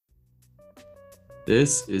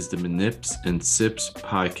This is the Mnips and Sips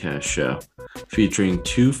podcast show, featuring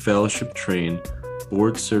two fellowship-trained,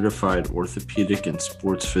 board-certified orthopedic and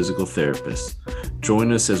sports physical therapists.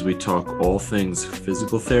 Join us as we talk all things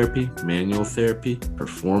physical therapy, manual therapy,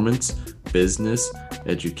 performance, business,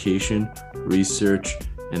 education, research,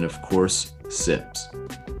 and of course, Sips.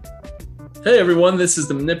 Hey everyone, this is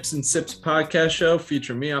the Mnips and Sips podcast show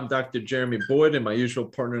featuring me. I'm Dr. Jeremy Boyd and my usual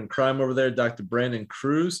partner in crime over there, Dr. Brandon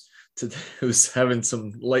Cruz, today, who's having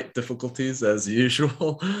some light difficulties as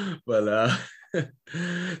usual. But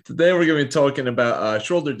today we're going to be talking about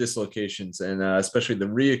shoulder dislocations and especially the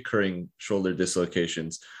reoccurring shoulder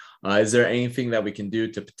dislocations. Is there anything that we can do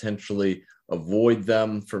to potentially avoid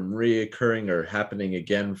them from reoccurring or happening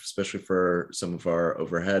again, especially for some of our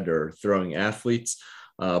overhead or throwing athletes?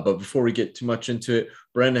 But before we get too much into it,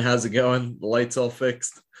 Brandon, how's it going? The lights all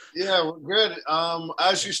fixed? Yeah, we're good.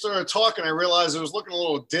 As you started talking, I realized it was looking a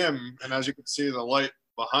little dim. And as you can see, the light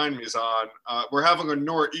behind me is on. We're having a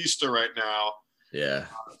nor'easter right now. Yeah.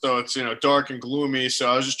 So it's, dark and gloomy.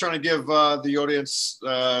 So I was just trying to give the audience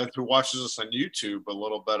who watches us on YouTube a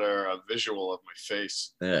little better visual of my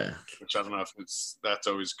face. Yeah. Which I don't know if that's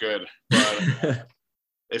always good. But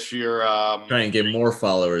if you're trying to get more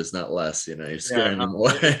followers, not less, you're scaring them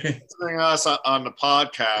away. Listening us on the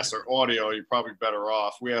podcast or audio, you're probably better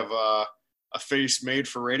off. We have a face made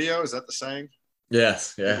for radio. Is that the saying?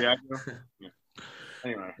 Yes. Yeah. Yeah.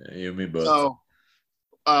 Anyway, you and me both.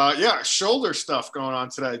 So, shoulder stuff going on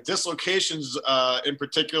today. Dislocations, in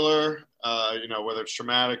particular. Whether it's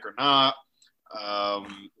traumatic or not. I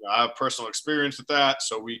have personal experience with that,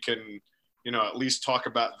 so we can. At least talk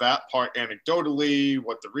about that part anecdotally,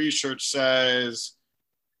 what the research says.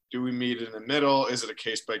 Do we meet in the middle? Is it a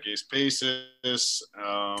case-by-case basis?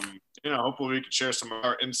 Hopefully we can share some of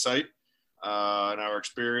our insight and our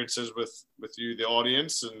experiences with you, the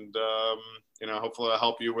audience, and, hopefully I'll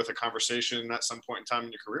help you with a conversation at some point in time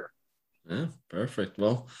in your career. Yeah, perfect.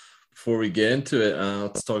 Well, before we get into it,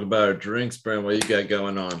 let's talk about our drinks. Brand, what you got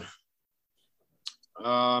going on?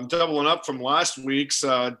 I'm doubling up from last week's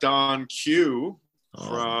Don Q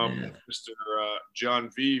from Mr. John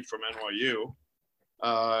V from NYU.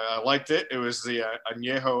 I liked it. It was the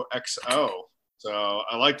Añejo XO. So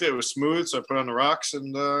I liked it. It was smooth. So I put it on the rocks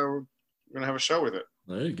and we're going to have a show with it.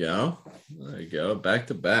 There you go. Back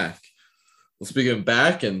to back. Well, speaking of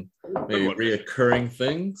back and maybe reoccurring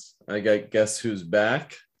things, I got Guess Who's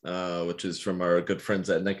Back, which is from our good friends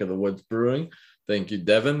at Neck of the Woods Brewing. Thank you,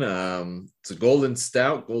 Devin. It's a golden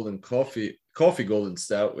stout, golden coffee golden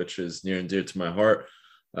stout, which is near and dear to my heart.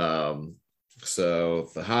 So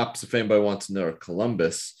the hops, if anybody wants to know, are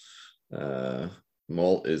Columbus.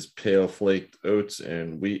 Malt is pale flaked oats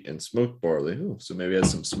and wheat and smoked barley. Ooh, so maybe it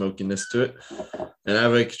has some smokiness to it. And I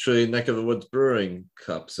have actually Neck of the Woods Brewing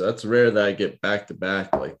cup. So that's rare that I get back to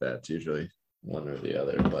back like that. It's usually one or the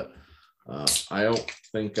other. But I don't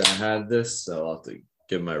think I had this, so I'll have to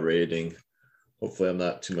give my rating. Hopefully I'm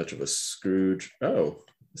not too much of a Scrooge. Oh,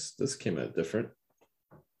 this came out different.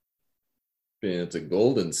 Being it's a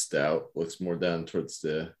golden stout, looks more down towards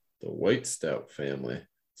the white stout family.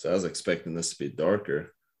 So I was expecting this to be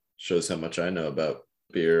darker. Shows how much I know about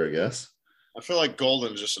beer, I guess. I feel like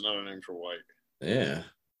golden is just another name for white. Yeah.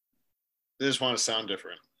 They just want to sound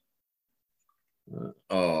different.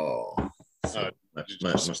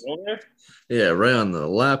 Yeah, right on the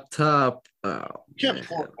laptop. Oh, you can't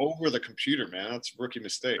pour over the computer, man. That's a rookie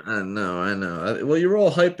mistake. I know. Well, you were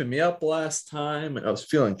all hyping me up last time, and I was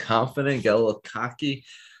feeling confident, got a little cocky.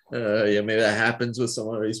 Maybe that happens with some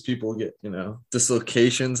of these people get,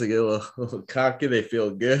 dislocations. They get a little cocky. They feel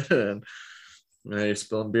good, and you're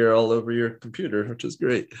spilling beer all over your computer, which is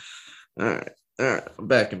great. All right. I'm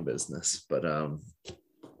back in business, but and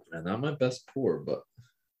not my best pour, but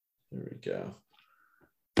there we go.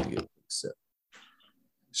 Sip.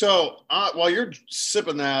 So while you're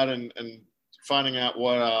sipping that and finding out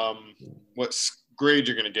what grade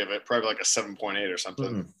you're going to give it, probably like a 7.8 or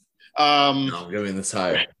something. No, I'm giving this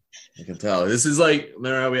higher. I can tell. This is like,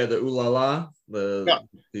 remember how we had the Ooh La La? I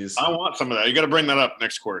want some of that. You got to bring that up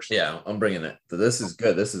next course. Yeah, I'm bringing it. So this is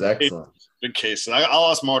good. This is excellent. Good case. I'll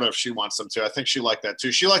ask Marta if she wants some too. I think she liked that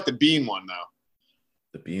too. She liked the bean one though.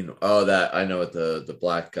 The bean. Oh, that I know what the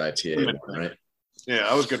black IPA one, right? Yeah,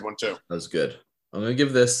 that was a good one too. That was good. I'm gonna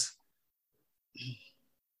give this.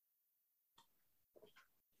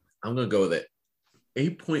 I'm gonna go with it.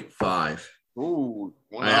 8.5. Ooh,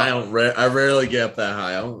 I rarely get up that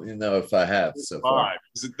high. I don't even know if I have so far.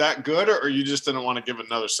 Is it that good, or you just didn't want to give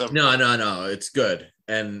another 7? No. It's good,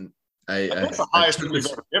 and that's the highest we've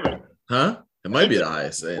ever given. Huh? It might be the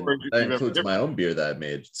highest. And that includes my own beer that I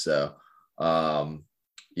made. So,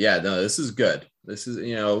 Yeah, no, this is good. This is,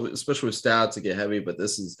 especially with stouts, it get heavy, but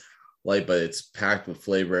this is light, but it's packed with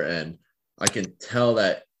flavor. And I can tell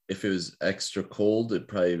that if it was extra cold, it'd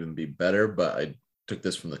probably even be better. But I took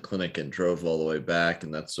this from the clinic and drove all the way back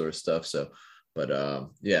and that sort of stuff. So, but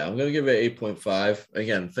yeah, I'm gonna give it 8.5.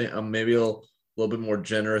 Again, I'm maybe a little bit more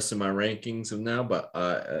generous in my rankings of now, but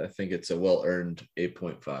I think it's a well-earned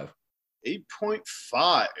 8.5.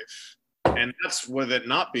 8.5. And that's with it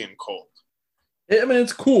not being cold. I mean,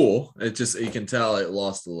 it's cool. It just, you can tell it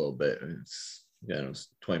lost a little bit. It's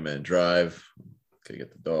 20-minute drive. Gotta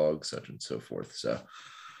get the dog, such and so forth. So,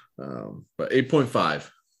 but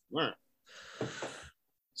 8.5. All right.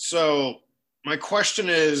 So my question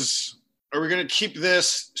is, are we going to keep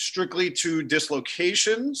this strictly to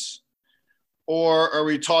dislocations, or are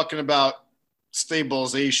we talking about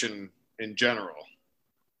stabilization in general?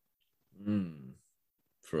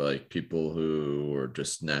 For like people who are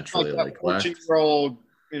just naturally like a 14-year-old,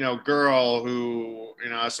 girl who,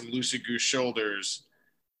 has some loosey goose shoulders,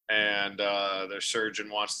 and their surgeon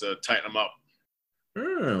wants to tighten them up.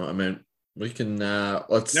 I mean, we can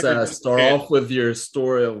let's start off with your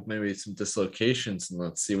story of maybe some dislocations and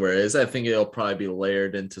let's see where it is. I think it'll probably be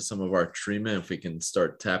layered into some of our treatment if we can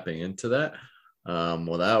start tapping into that.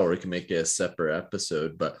 Or we can make it a separate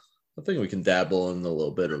episode, but I think we can dabble in a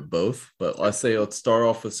little bit of both. But let's start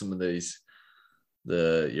off with some of these,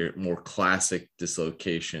 your more classic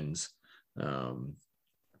dislocations.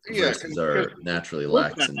 Versus our naturally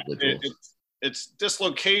lax individuals. It's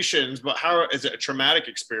dislocations, but how is it a traumatic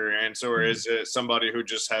experience, or is it somebody who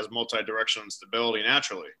just has multi-directional instability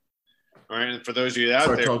naturally? All right, and for those of you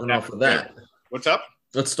out there, talking off of that. What's up?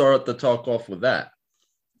 Let's start the talk off with that.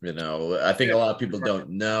 I think a lot of people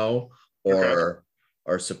don't know or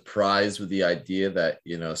are surprised with the idea that,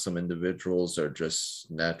 some individuals are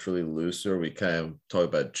just naturally looser. We kind of talk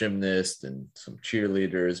about gymnasts and some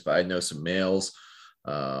cheerleaders, but I know some males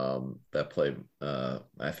that play,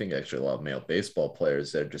 I think actually a lot of male baseball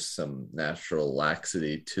players, they're just some natural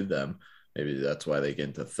laxity to them. Maybe that's why they get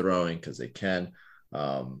into throwing, because they can.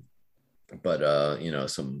 But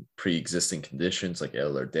some pre-existing conditions like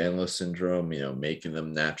Ehlers-Danlos syndrome, making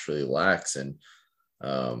them naturally lax, and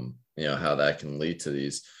how that can lead to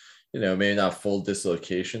these, maybe not full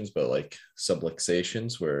dislocations, but like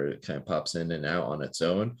subluxations where it kind of pops in and out on its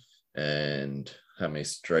own, and how many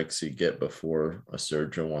strikes you get before a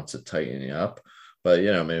surgeon wants to tighten you up. But,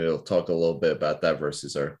 maybe we'll talk a little bit about that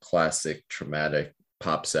versus our classic traumatic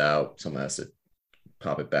pops out, someone has to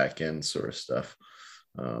pop it back in sort of stuff.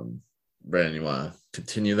 Brandon, you want to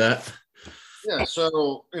continue that? Yeah.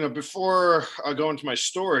 So, before I go into my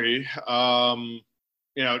story, you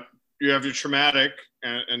have your traumatic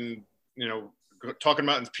and talking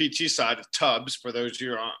about in the PT side of TUBS, for those of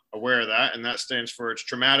you who aren't aware of that, and that stands for it's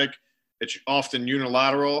traumatic. It's often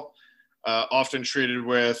unilateral, often treated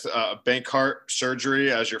with Bankart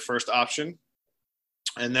surgery as your first option.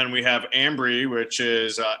 And then we have AMBRI, which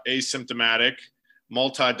is asymptomatic,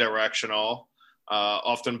 multi-directional,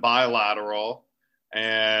 often bilateral,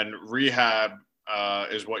 and rehab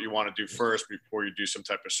is what you want to do first before you do some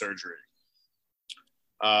type of surgery.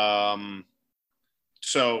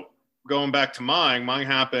 So going back to mine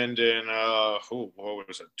happened in, what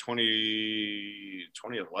was it,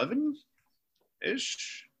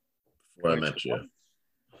 2011-ish? Before I met you.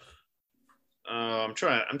 I'm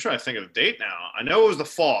trying to think of the date now. I know it was the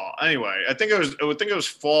fall. Anyway, I think it was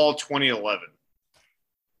fall 2011.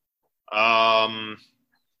 I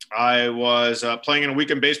was playing in a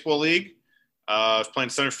weekend baseball league. I was playing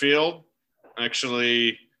center field.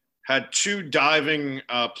 Actually had two diving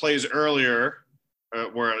plays earlier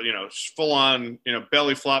where, full on,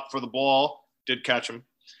 belly flop for the ball, did catch him.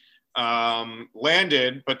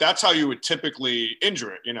 Landed, but that's how you would typically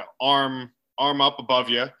injure it, arm up above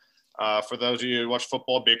you. For those of you who watch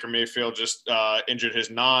football, Baker Mayfield just injured his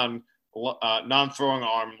non-throwing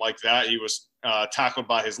arm like that. He was tackled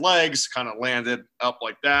by his legs, kind of landed up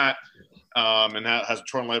like that, and that has a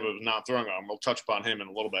torn label of non-throwing arm. We'll touch upon him in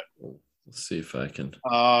a little bit. Let's see if I can.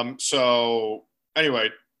 So anyway,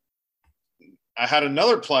 I had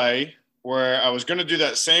another play where I was going to do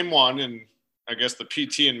that same one, and I guess the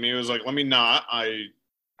PT in me was like, let me not. I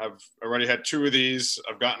have already had two of these.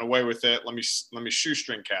 I've gotten away with it. Let me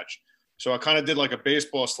shoestring catch. So I kind of did like a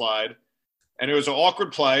baseball slide, and it was an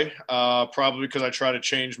awkward play, probably because I tried to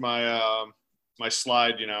change my my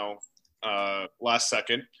slide, last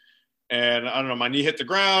second. And I don't know, my knee hit the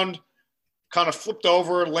ground, kind of flipped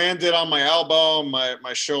over, landed on my elbow,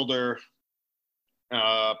 my shoulder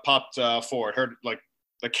popped forward. Heard like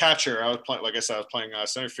the catcher, I was playing, like I said, I was playing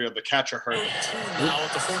center field. The catcher heard it.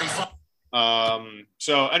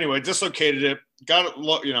 So anyway, dislocated it, got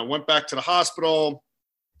it, went back to the hospital,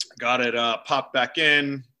 got it popped back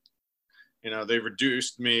in. They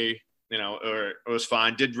reduced me, or it was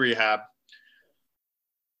fine, did rehab.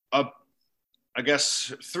 I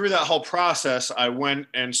guess through that whole process, I went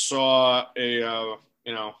and saw a,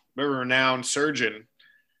 very renowned surgeon.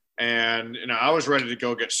 And, I was ready to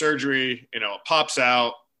go get surgery. It pops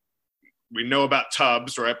out. We know about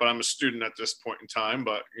tubs, right? But I'm a student at this point in time.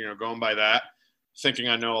 But, going by that, thinking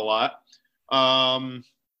I know a lot.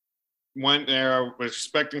 Went there, was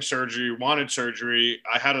expecting surgery, wanted surgery.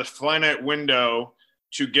 I had a finite window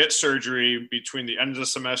to get surgery between the end of the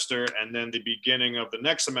semester and then the beginning of the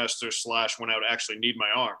next semester / when I would actually need my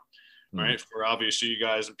arm, right? For obviously you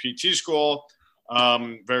guys in PT school,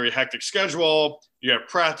 very hectic schedule. You have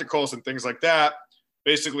practicals and things like that.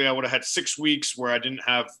 Basically, I would have had 6 weeks where I didn't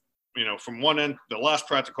have, from one end, the last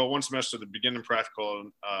practical, one semester, the beginning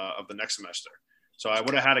practical of the next semester. So I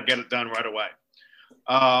would have had to get it done right away.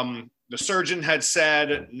 The surgeon had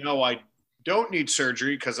said, no, I don't need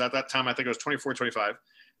surgery, because at that time, I think it was 24, 25.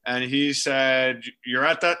 And he said, you're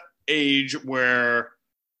at that age where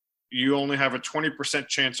you only have a 20%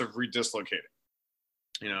 chance of redislocating.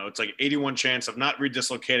 It's like 81 chance of not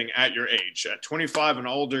redislocating at your age. At 25 and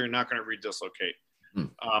older, you're not going to reddislocate.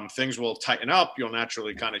 Things will tighten up. You'll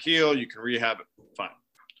naturally kind of heal. You can rehab it. Fine.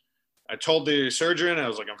 I told the surgeon, I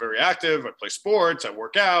was like, I'm very active. I play sports. I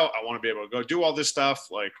work out. I want to be able to go do all this stuff.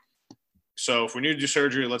 So if we need to do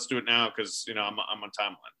surgery, let's do it now, because, I'm on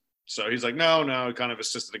timeline. So he's like, no, he kind of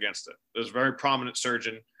insisted against it. There's a very prominent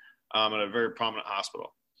surgeon at a very prominent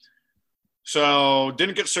hospital. So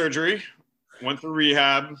didn't get surgery, went through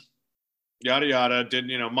rehab, yada, yada, did,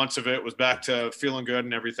 months of it, was back to feeling good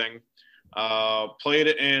and everything. Played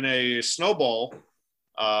in a snowball,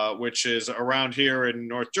 which is around here in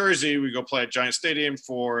North Jersey. We go play at Giant Stadium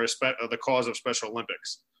for the cause of Special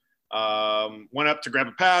Olympics. Went up to grab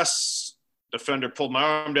a pass. Defender pulled my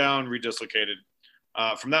arm down, redislocated.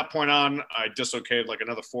 From that point on, I dislocated like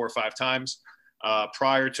another 4 or 5 times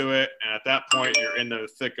prior to it. And at that point, you're in the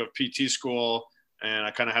thick of PT school, and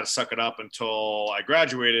I kind of had to suck it up until I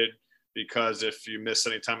graduated, because if you miss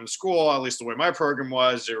any time in school, at least the way my program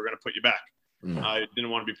was, they were going to put you back. I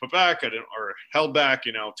didn't want to be put back. Or held back,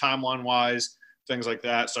 timeline wise, things like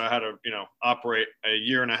that. So I had to, operate a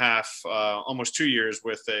year and a half, almost 2 years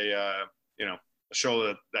with a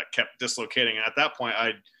shoulder that kept dislocating. And at that point,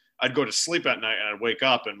 I'd go to sleep at night and I'd wake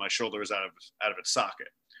up and my shoulder was out of its socket.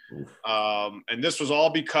 And this was all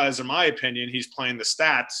because, in my opinion, he's playing the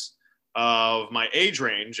stats of my age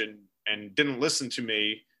range and didn't listen to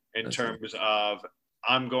me in terms of,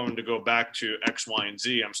 I'm going to go back to X, Y, and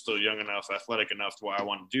Z. I'm still young enough, athletic enough to where I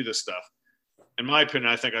want to do this stuff. In my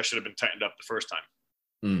opinion, I think I should have been tightened up the first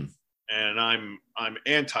time. And I'm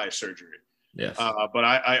anti-surgery. Yes. But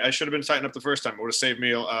I should have been tightened up the first time. It would have saved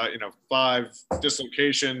me, 5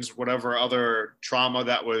 dislocations, whatever other trauma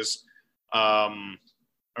that was,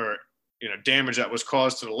 damage that was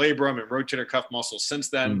caused to the labrum and rotator cuff muscles since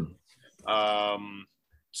then.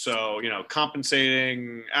 So,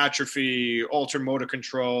 compensating, atrophy, altered motor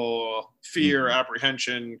control, fear,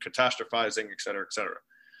 apprehension, catastrophizing, et cetera, et cetera.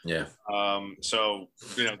 Yeah. So,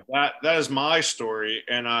 that is my story.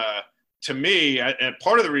 And to me, and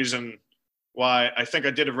part of the reason why I think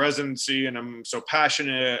I did a residency and I'm so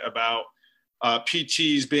passionate about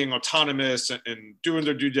PTs being autonomous and doing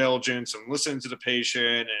their due diligence and listening to the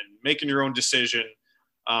patient and making your own decision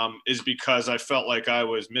is because I felt like I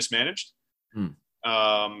was mismanaged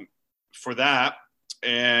for that.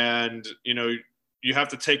 And, you have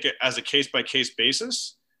to take it as a case-by-case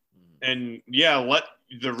basis. And, let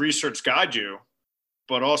the research guide you,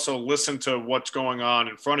 but also listen to what's going on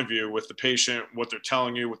in front of you with the patient, what they're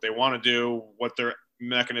telling you, what they want to do, what their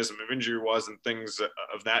mechanism of injury was, and things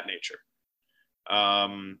of that nature.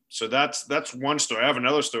 So that's one story. I have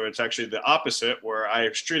another story. It's actually the opposite, where I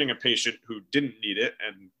was treating a patient who didn't need it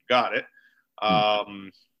and got it,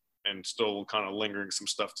 and still kind of lingering some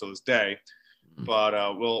stuff to this day. But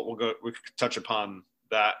we could touch upon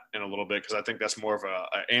that in a little bit, because I think that's more of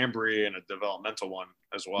a Ambry and a developmental one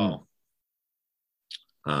as well.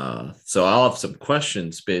 So I'll have some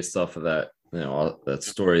questions based off of that, that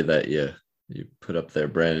story that you put up there,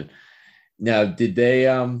 Brandon. Now, did they,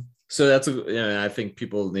 so that's, I think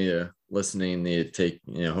people need to take,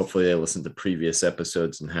 hopefully they listen to previous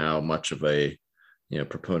episodes and how much of a,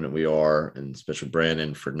 proponent we are, and especially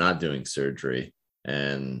Brandon, for not doing surgery.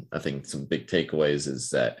 And I think some big takeaways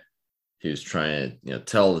is that he was trying to,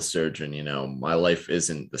 tell the surgeon, my life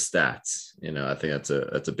isn't the stats. I think that's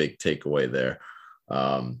a big takeaway there.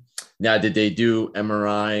 Now, did they do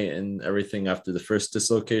MRI and everything after the first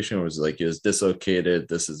dislocation, or was it like it was dislocated?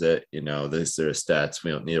 This is it. These are stats. We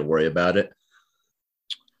don't need to worry about it.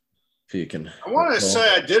 If you can. I want to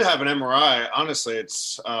say I did have an MRI. Honestly,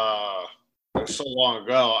 it's so long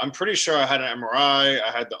ago. I'm pretty sure I had an MRI.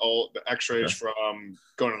 I had the X-rays from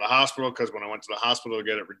going to the hospital, because when I went to the hospital to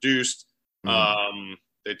get it reduced,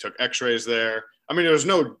 they took X-rays there. I mean, there was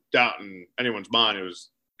no doubt in anyone's mind it was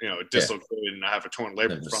dislocated, and I have a torn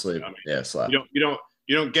labrum from it. I mean, slap. You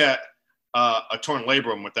don't get a torn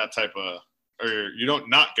labrum with that type of, or you don't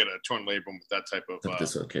not get a torn labrum with that type of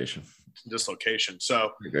dislocation.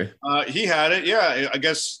 So I agree. He had it. Yeah, I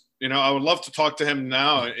guess I would love to talk to him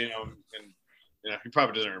now. And he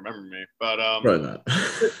probably doesn't remember me, but probably not.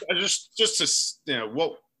 just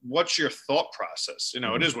to what's your thought process?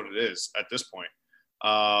 It is what it is at this point.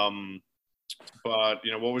 But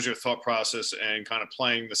what was your thought process and kind of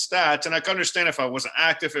playing the stats? And I can understand if I wasn't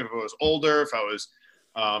active, if I was older, if I was,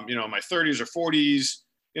 in my 30s or 40s,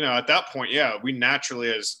 at that point, yeah, we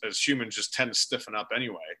naturally as humans just tend to stiffen up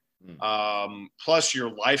anyway. Plus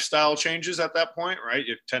your lifestyle changes at that point, right?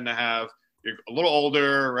 You tend to you're a little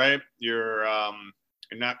older, right? You're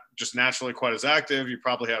not just naturally quite as active. You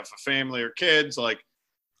probably have a family or kids. Like,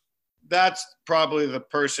 that's probably the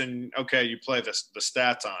person, okay, you play the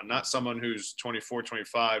stats on, not someone who's 24,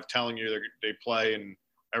 25 telling you they play in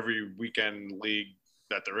every weekend league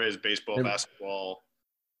that there is, baseball, basketball,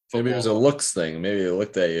 football. Maybe it was a looks thing. Maybe they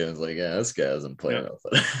looked at you and was like, yeah, this guy hasn't played enough.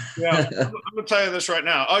 Yeah, I'm going to tell you this right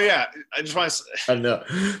now. Oh, yeah, I just want to say. I know.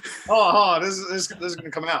 This is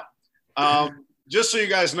going to come out. Just so you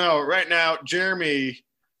guys know, right now, Jeremy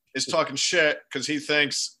is talking shit because he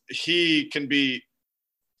thinks he can be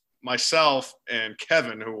myself and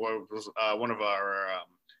Kevin, who was one of our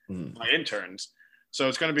my interns. So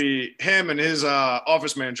it's going to be him and his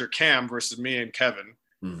office manager Cam versus me and Kevin.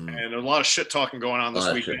 And a lot of shit talking going on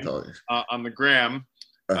this weekend on the gram.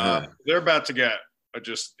 They're about to get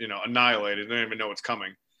just annihilated. They don't even know what's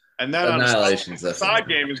coming. And then the side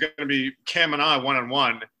game is going to be Cam and I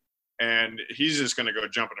 1-on-1. And he's just going to go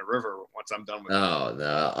jump in a river once I'm done with it. Oh,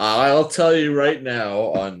 no. I'll tell you right now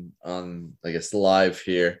on I guess, live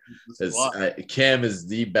here, Cam is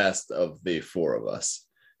the best of the four of us.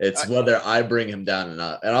 It's whether I bring him down or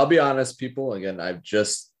not. And I'll be honest, people, again, I've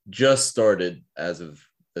just started, as of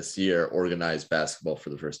this year, organized basketball for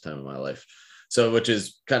the first time in my life. So, which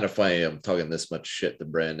is kind of funny. I'm talking this much shit to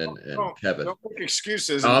Brandon and Kevin. Don't make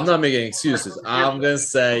excuses. I'm not making excuses. I'm gonna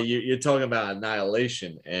say you're talking about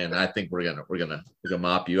annihilation, and I think we're gonna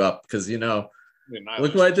mop you up because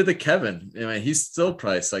look what I did to Kevin. He's still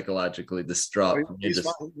probably psychologically distraught. He's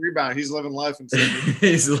rebound. He's living life.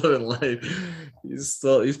 He's living life. He's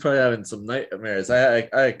probably having some nightmares.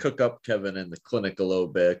 I cook up Kevin in the clinic a little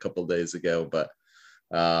bit a couple of days ago, but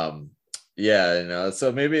yeah,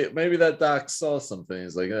 so maybe that doc saw something.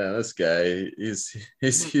 He's like, yeah, this guy,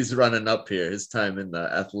 he's running up here. His time in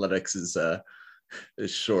the athletics is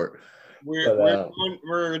short.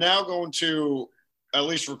 We're now going to at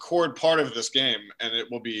least record part of this game, and it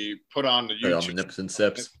will be put on the YouTube. On Nips and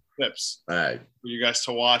Sips. All right, for you guys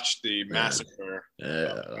to watch the massacre.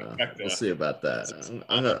 We'll see about that.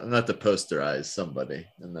 I'm not to posterize somebody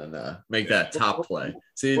and then make that top play.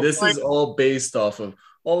 See, this is all based off of.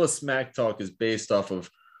 All the smack talk is based off of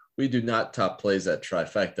we do not top plays at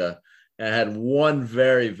Trifecta. And I had one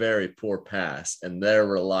very, very poor pass, and they're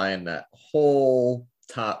relying that whole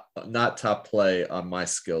not top play on my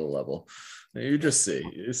skill level. You just see.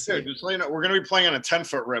 Yeah, just so you know, we're going to be playing on a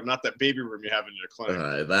 10-foot rim, not that baby room you have in your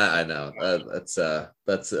clinic. That I know.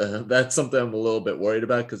 That's something I'm a little bit worried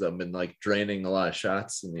about because I've been like draining a lot of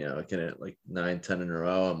shots, and I can hit like 9-10 in a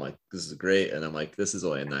row. I'm like, this is great, and I'm like, this is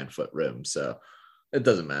only a 9-foot rim, so. It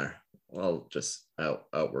doesn't matter. I'll just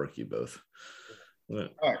outwork you both. All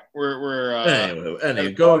right, we're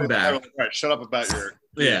anyway, going back. All right, shut up about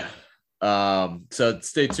your So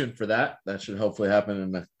stay tuned for that. That should hopefully happen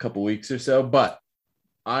in a couple weeks or so. But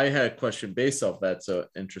I had a question based off that. So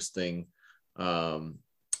interesting. So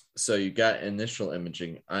you got initial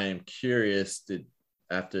imaging. I am curious.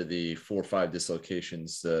 After the 4 or 5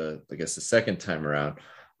 dislocations, I guess the second time around.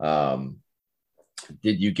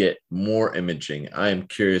 Did you get more imaging? I am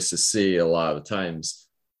curious to see a lot of times,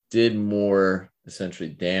 did more essentially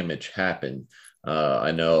damage happen?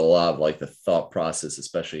 I know a lot of like the thought process,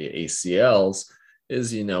 especially ACLs,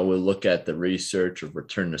 is, we'll look at the research of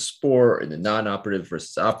return to sport and the non-operative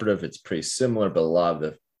versus operative. It's pretty similar, but a lot of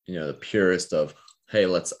the, the purist of, hey,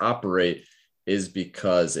 let's operate is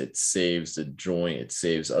because it saves the joint. It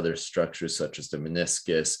saves other structures such as the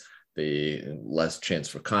meniscus, the less chance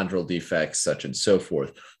for chondral defects, such and so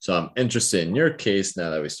forth. So I'm interested in your case now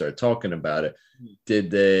that we started talking about it. Did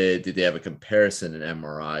they have a comparison in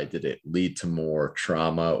MRI? Did it lead to more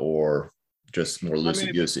trauma or just more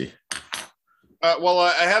loosey-goosey? Well,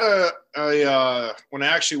 I had a when I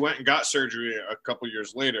actually went and got surgery a couple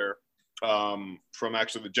years later from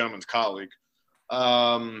actually the gentleman's colleague.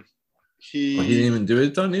 He didn't even do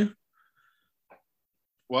it on you?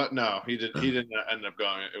 What? No, he didn't. He didn't end up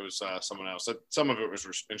going. It was someone else. Some of it was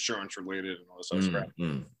insurance related and all this other crap.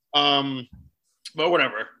 But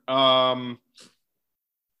whatever.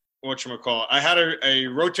 Whatchamacallit? I had a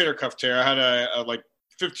rotator cuff tear. I had a like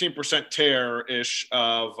 15% tear ish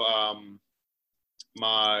of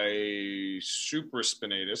my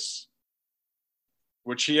supraspinatus,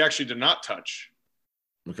 which he actually did not touch.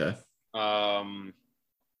 Okay.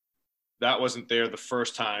 That wasn't there the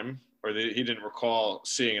first time, or he didn't recall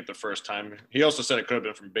seeing it the first time. He also said it could have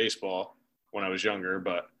been from baseball when I was younger,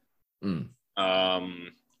 but I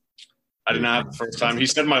did not have the first time. He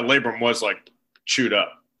said my labrum was like chewed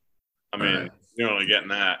up. I mean, you're only getting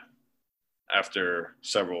that after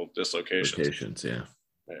several dislocations. Yeah.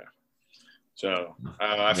 So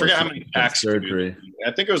I forget how many tacks surgery.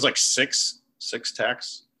 I think it was like six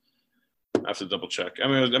tacks. I have to double check. I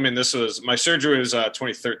mean, this was my surgery was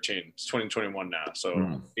 2013. It's 2021 now,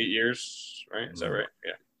 so 8 years, right? Is that right?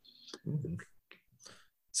 Yeah.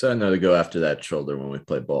 So I know to go after that shoulder when we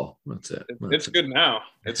play ball. That's it. It's good now.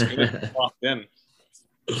 It's good locked in.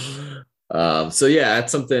 So yeah,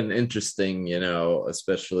 that's something interesting,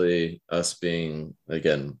 especially us being,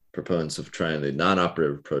 again, proponents of trying the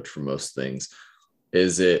non-operative approach for most things.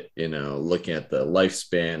 Is it, looking at the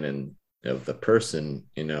lifespan and of the person,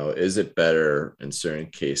 is it better in certain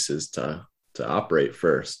cases to operate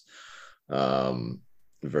first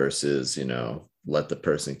versus, let the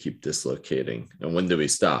person keep dislocating? And when do we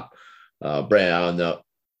stop? Brandon, I don't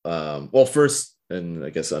know. Well, first, and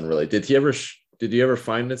I guess unrelated, did you ever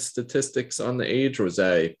find the statistics on the age, or was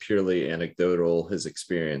that purely anecdotal, his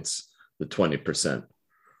experience, the 20%?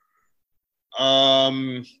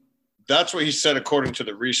 That's what he said according to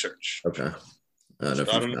the research. Okay. I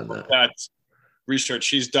don't know if that's research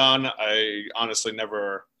he's done. I honestly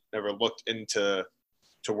never looked into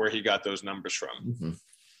where he got those numbers from.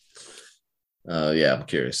 Yeah, I'm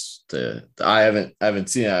curious. I haven't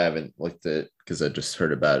seen it. I haven't looked at it because I just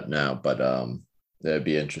heard about it now, but that'd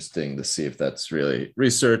be interesting to see if that's really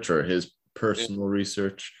research or his personal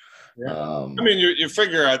research. Yeah. I mean, you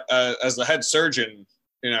figure as the head surgeon,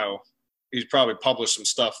 he's probably published some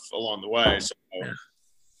stuff along the way. So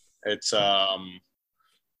it's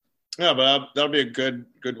but that'll be a good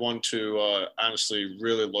one to honestly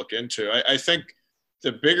really look into. I think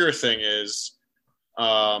the bigger thing is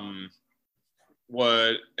and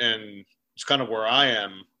it's kind of where I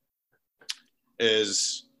am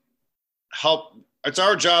is help. It's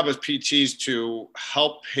our job as PTs to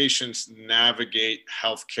help patients navigate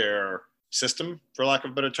healthcare system, for lack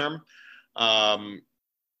of a better term, and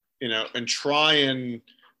try and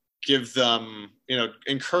give them,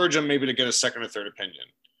 encourage them maybe to get a second or third opinion.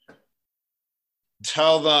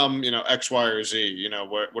 Tell them, X, Y, or Z,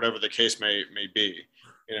 whatever the case may be.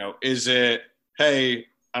 Is it, hey,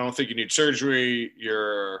 I don't think you need surgery.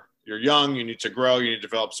 You're young. You need to grow. You need to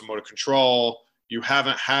develop some motor control. You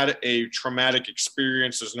haven't had a traumatic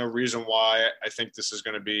experience. There's no reason why I think this is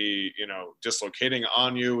going to be, dislocating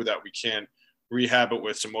on you, that we can't rehab it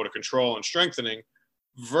with some motor control and strengthening,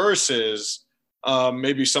 versus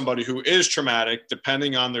maybe somebody who is traumatic,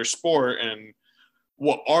 depending on their sport and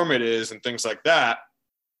what arm it is and things like that.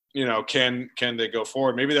 Can they go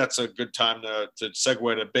forward? Maybe that's a good time to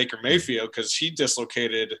segue to Baker Mayfield, because he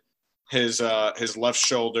dislocated his left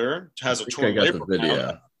shoulder, has a torn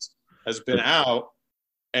labrum, has been out,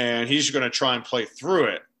 and he's going to try and play through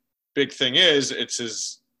it. Big thing is, it's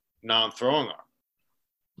his non-throwing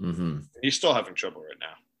arm. He's still having trouble right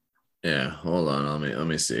now. Yeah, hold on. Let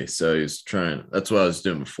me see. So he's trying. That's what I was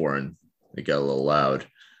doing before, and it got a little loud.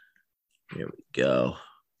 Here we go.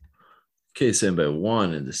 In case anybody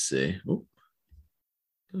wanted to see. Oh,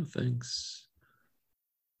 no thanks.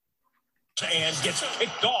 And gets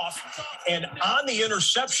picked off. And on the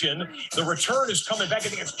interception, the return is coming back. I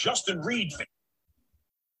think it's Justin Reed.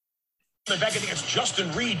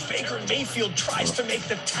 Baker Mayfield tries to make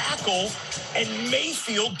the tackle, and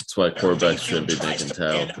Mayfield. That's why quarterbacks should be making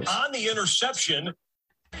tackles. And on the interception.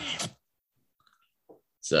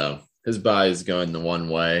 So his body is going the one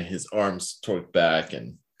way. His arms torqued back,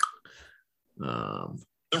 and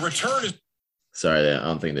the return is. Sorry, I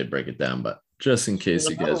don't think they break it down, but just in case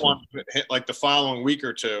you guys one hit like the following week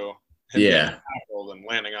or two. Yeah. And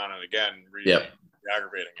landing on it again,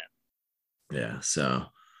 aggravating it. Yeah. So,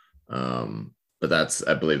 but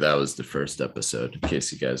I believe that was the first episode, in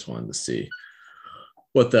case you guys wanted to see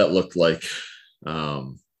what that looked like. But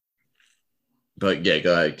yeah,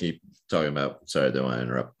 go ahead. Keep talking about. Sorry, I don't want to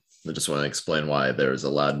interrupt. I just want to explain why there was a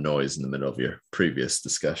loud noise in the middle of your previous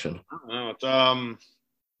discussion.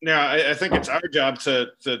 Yeah, I think it's our job to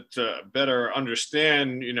better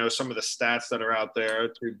understand, some of the stats that are out there,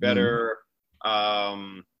 to better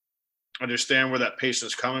understand where that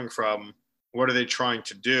patient's coming from. What are they trying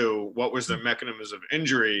to do? What was their mechanisms of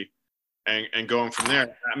injury, and going from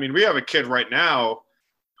there. I mean, we have a kid right now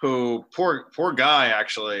who, poor guy,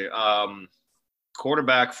 actually,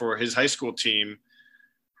 quarterback for his high school team,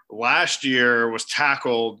 last year was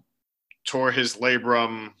tackled, tore his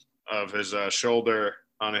labrum of his shoulder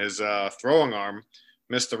on his throwing arm,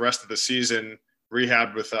 missed the rest of the season,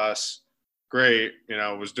 rehabbed with us. Great,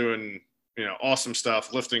 was doing, awesome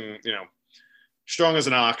stuff, lifting, strong as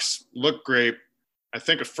an ox, looked great. I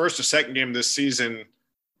think a first or second game this season,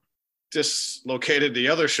 dislocated the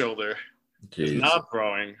other shoulder,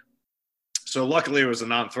 non-throwing. So luckily it was a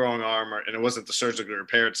non-throwing arm, and it wasn't the surgically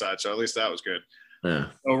repaired side. So at least that was good. Yeah.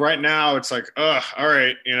 So right now it's like, all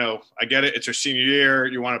right, I get it. It's your senior year.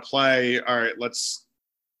 You want to play. All right, let's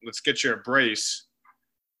get you a brace.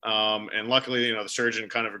 And luckily, the surgeon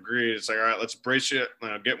kind of agreed. It's like, all right, let's brace you,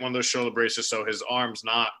 get one of those shoulder braces so his arm's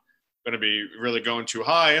not going to be really going too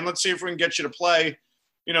high. And let's see if we can get you to play,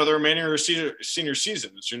 the remainder of your senior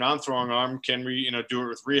season. It's your non-throwing arm. Can we, do it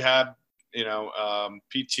with rehab,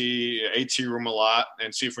 PT, AT room a lot,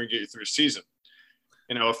 and see if we can get you through the season.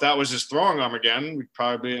 If that was his throwing arm again, we'd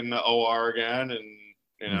probably be in the OR again, and,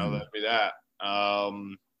 that'd be that.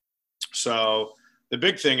 So the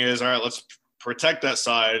big thing is, all right, let's protect that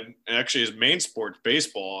side. And actually his main sport,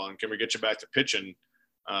 baseball, and can we get you back to pitching,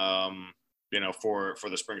 for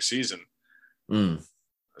the spring season.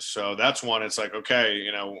 So that's one. It's like, okay,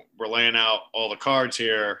 we're laying out all the cards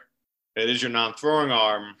here. It is your non-throwing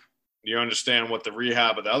arm. You understand what the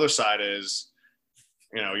rehab of the other side is.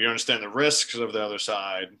 You understand the risks of the other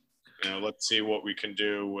side. Let's see what we can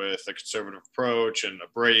do with a conservative approach and a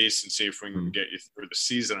brace, and see if we can get you through the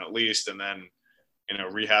season at least, and then,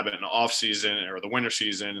 rehab it in the off season or the winter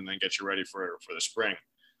season, and then get you ready for the spring.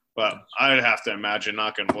 But I'd have to imagine,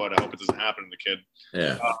 knock on wood, I hope it doesn't happen to the kid.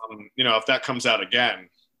 Yeah. If that comes out again,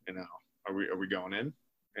 are we going in?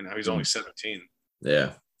 He's only 17.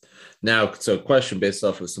 Yeah. Now, so question based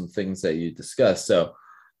off of some things that you discussed. So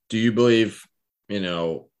do you believe,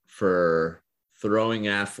 for throwing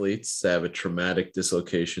athletes that have a traumatic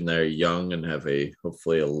dislocation, they're young and have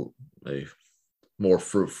hopefully a more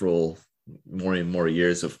fruitful, more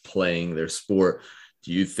years of playing their sport,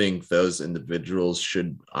 do you think those individuals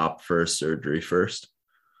should opt for surgery first?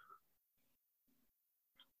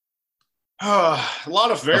 A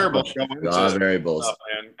lot of variables going into a lot of variables,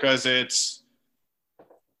 man, because it's,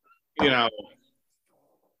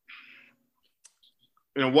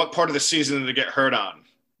 what part of the season did they get hurt on?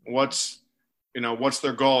 What's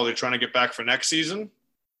their goal? They're trying to get back for next season.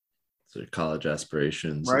 So college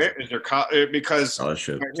aspirations, right? Is there because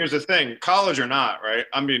scholarship? Here's the thing: college or not, right?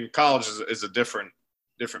 I mean, college is a different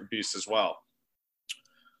beast as well.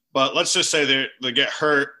 But let's just say they get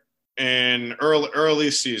hurt in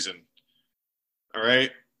early season. All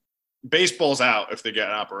right, baseball's out if they get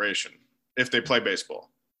an operation, if they play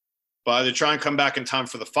baseball, but they try and come back in time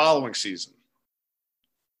for the following season.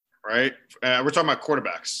 Right? We're talking about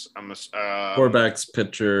quarterbacks. Quarterbacks,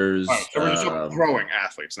 pitchers. Right, so we're just talking about throwing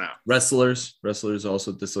athletes now. Wrestlers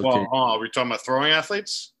also dislocate. Are we talking about throwing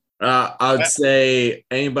athletes? I would say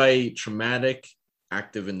anybody traumatic,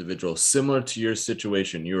 active individual, similar to your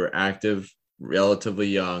situation. You were active, relatively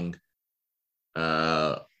young,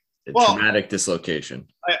 traumatic dislocation.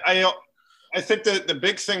 I think that the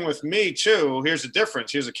big thing with me too, here's the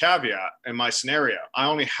difference. Here's a caveat in my scenario. I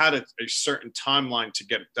only had a certain timeline to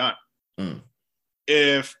get it done.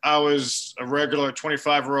 If I was a regular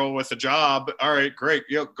 25-year-old with a job, all right, great.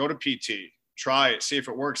 Go to PT, try it, see if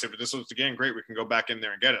it works. If it dislocates again, great. We can go back in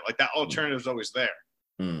there and get it. Like that alternative is always there.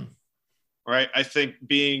 Right. I think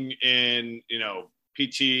being in,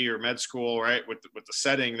 PT or med school, right, with the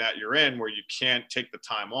setting that you're in where you can't take the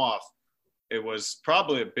time off, it was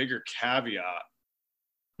probably a bigger caveat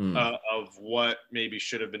of what maybe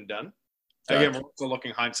should have been done. Again, we're also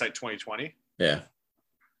looking hindsight 2020. Yeah.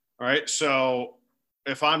 All right. So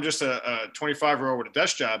if I'm just a 25-year-old with a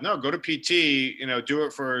desk job, no, go to PT, do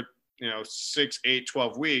it for, 6, 8,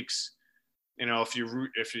 12 weeks.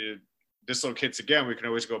 If you dislocates again, we can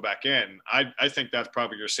always go back in. I think that's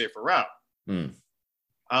probably your safer route.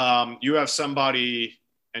 You have somebody,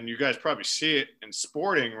 and you guys probably see it in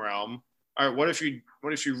sporting realm, all right, what if you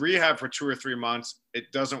rehab for 2 or 3 months,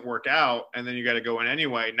 it doesn't work out, and then you got to go in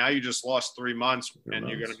anyway. Now you just lost 3 months, and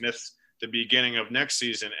you're going to miss the beginning of next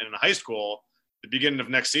season. And in high school, the beginning of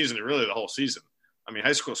next season is really the whole season. I mean,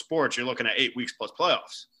 high school sports, you're looking at 8 weeks plus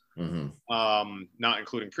playoffs, not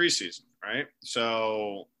including preseason, right?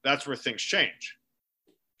 So that's where things change.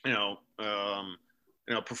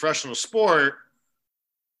 Professional sport,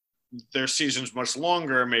 their season's much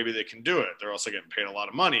longer. Maybe they can do it. They're also getting paid a lot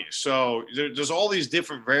of money. So there's all these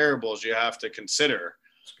different variables you have to consider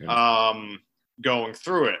going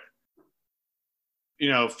through it.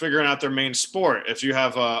 Figuring out their main sport. If you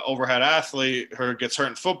have an overhead athlete who gets hurt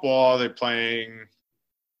in football, are they playing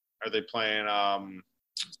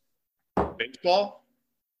baseball?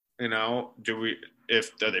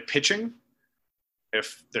 Are they pitching?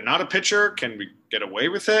 If they're not a pitcher, can we get away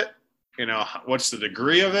with it? What's the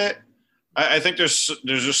degree of it? I think there's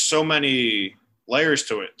just so many layers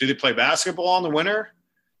to it. Do they play basketball in the winter?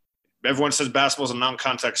 Everyone says basketball is a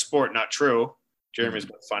non-contact sport. Not true. Jeremy's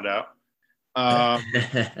about to find out.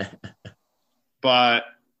 But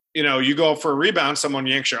you go for a rebound, someone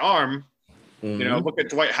yanks your arm. Look at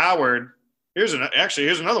Dwight Howard. Here's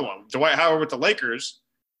another one. Dwight Howard with the Lakers.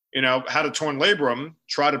 Had a torn labrum,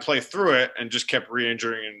 tried to play through it, and just kept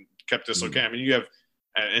re-injuring and kept dislocating. I mean, you have,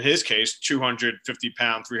 in his case,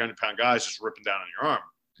 250-pound, 300-pound guys just ripping down on your arm.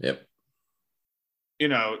 Yep.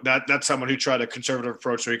 That's someone who tried a conservative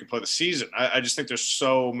approach so he could play the season. I just think there's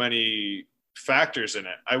so many factors in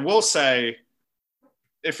it. I will say,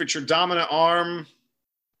 if it's your dominant arm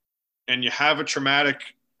and you have a traumatic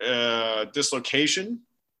dislocation,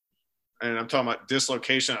 and I'm talking about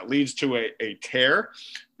dislocation that leads to a tear.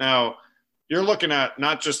 Now, you're looking at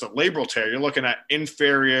not just a labral tear, you're looking at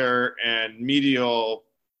inferior and medial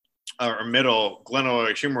or middle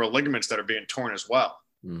glenohumeral ligaments that are being torn as well.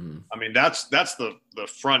 I mean, that's the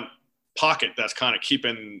front pocket that's kind of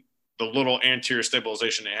keeping the little anterior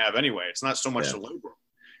stabilization they have anyway. It's not so much the labral.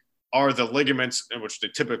 Are the ligaments, which they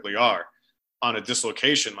typically are, on a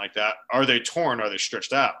dislocation like that, are they torn? Are they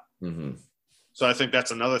stretched out? So I think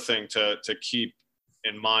that's another thing to keep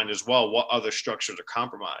in mind as well. What other structures are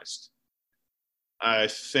compromised? I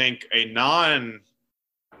think a non-dominant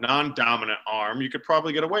arm you could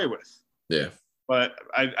probably get away with. Yeah. But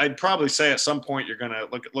I'd probably say at some point you're going to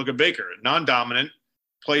look at Baker. Non-dominant,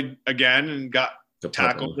 played again and got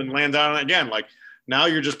tackled and landed on it again. Like, now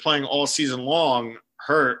you're just playing all season long,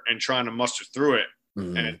 hurt, and trying to muster through it.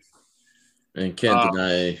 And can't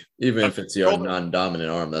deny, even if it's your non-dominant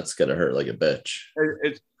arm, that's gonna hurt like a bitch.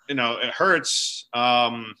 It hurts.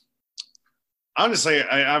 Honestly,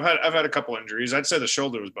 I've had a couple injuries. I'd say the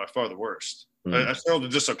shoulder was by far the worst. A shoulder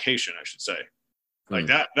dislocation, I should say. Like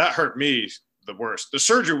that hurt me the worst. The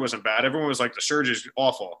surgery wasn't bad. Everyone was like, the surgery's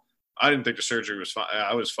awful. I didn't think the surgery was fine.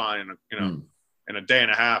 I was fine. In a day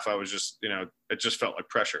and a half, I was just, it just felt like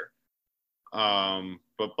pressure.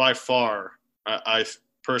 But by far, I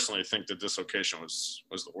personally think the dislocation was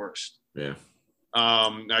the worst. Yeah.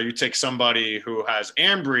 Now you take somebody who has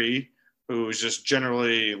Ambry, who's just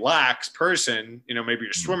generally lax person, maybe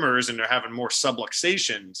your swimmers and they're having more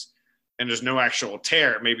subluxations and there's no actual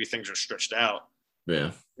tear. Maybe things are stretched out.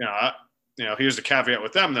 Yeah. Here's the caveat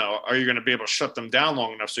with them though. Are you going to be able to shut them down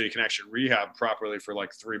long enough so you can actually rehab properly for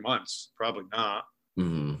like 3 months? Probably not.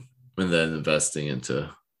 And then investing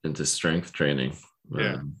into strength training.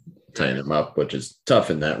 Tying them up, which is tough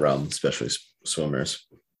in that realm, especially swimmers.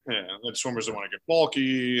 Yeah, like swimmers that want to get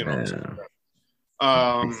bulky.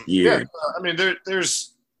 I mean,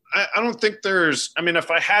 there's. I don't think there's. I mean, if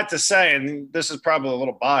I had to say, and this is probably a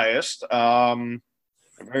little biased, I'm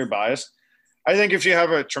very biased. I think if you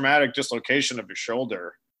have a traumatic dislocation of your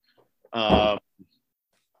shoulder,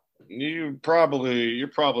 you're probably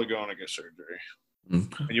going to get surgery.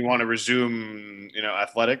 And you want to resume,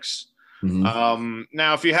 athletics.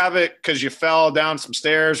 Now, if you have it because you fell down some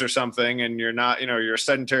stairs or something and you're not, you're a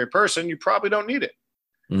sedentary person, you probably don't need it.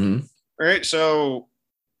 Right. So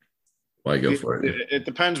why go for it? It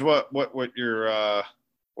depends what you're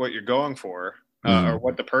going for or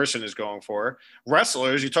what the person is going for.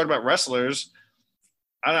 Wrestlers, you talk about wrestlers.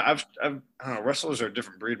 I don't know. Wrestlers are a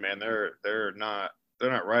different breed, man. They're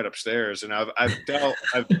not right upstairs. And I've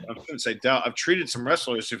treated some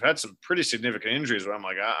wrestlers who've had some pretty significant injuries where I'm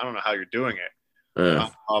like, I don't know how you're doing it. I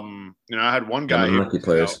had one guy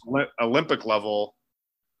Olympic level,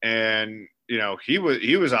 and he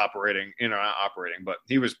was operating, not operating, but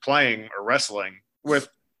he was playing or wrestling with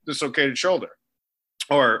dislocated shoulder,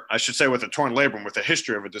 or I should say with a torn labrum, with a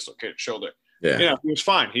history of a dislocated shoulder. He was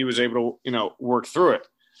fine. He was able to work through it.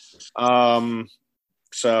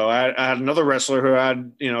 So I had another wrestler who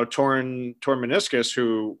had, torn meniscus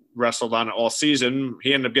who wrestled on it all season.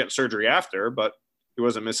 He ended up getting surgery after, but he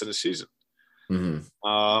wasn't missing a season. Mm-hmm.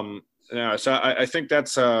 So I think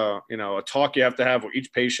that's a talk you have to have with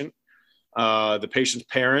each patient, the patient's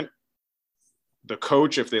parent, the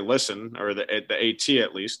coach, if they listen, or the AT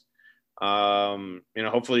at least,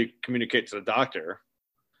 hopefully communicate to the doctor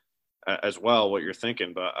as well what you're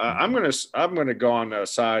thinking. But I'm gonna go on the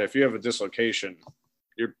side. If you have a dislocation,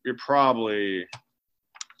 you're probably,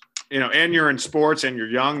 and you're in sports and you're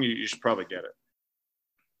young, you should probably get it.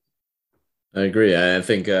 I agree. I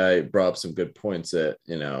think I brought up some good points that,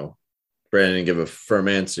 Brandon didn't give a firm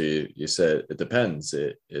answer. You said it depends.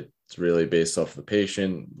 It's really based off the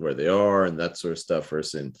patient, where they are, and that sort of stuff,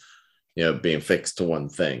 versus, being fixed to one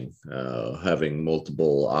thing. Having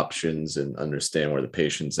multiple options and understand where the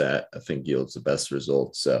patient's at, I think yields the best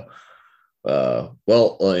results. So,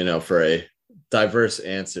 for a diverse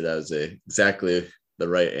answer, that was exactly the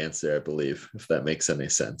right answer, I believe, if that makes any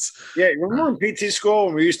sense. Yeah, remember in PT school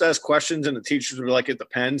when we used to ask questions and the teachers would be like, it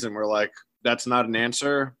depends, and we're like, that's not an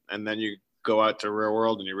answer, and then you go out to the real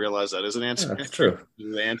world and you realize that is an answer. That's true.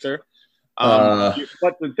 The answer.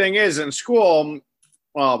 But the thing is, in school,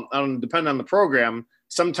 well, depending on the program,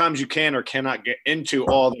 sometimes you can or cannot get into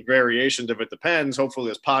all the variations of it depends. Hopefully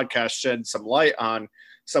this podcast sheds some light on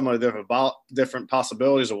some of the different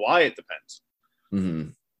possibilities of why it depends. Mm-hmm.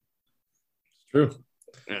 True.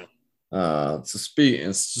 Yeah. So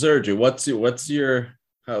speaking surgery, what's your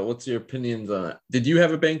opinions on it? Did you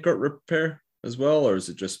have a Bankrupt repair as well, or is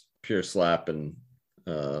it just pure slap and?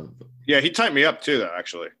 Yeah, he tightened me up too, though.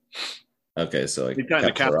 Actually. Okay, so he tightened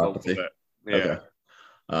the cap a little bit. Yeah.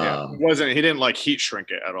 Okay. He didn't like heat shrink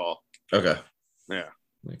it at all. Okay. Yeah.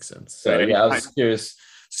 Makes sense. So I was curious to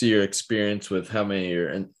see your experience with how many of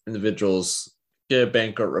your individuals get a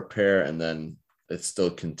Bankrupt repair and then it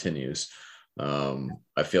still continues.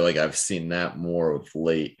 I feel like I've seen that more of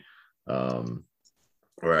late,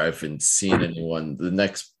 where I haven't seen anyone. The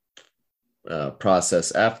next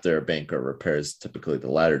process after a Bankrupt repair is typically the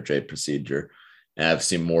ladder J procedure. And I've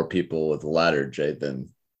seen more people with ladder J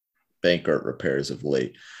than Bankrupt repairs of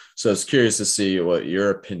late. So I was curious to see what your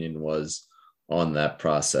opinion was on that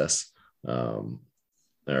process, or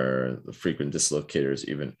the frequent dislocators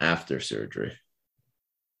even after surgery.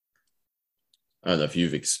 I don't know if you've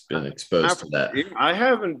been exposed to that. I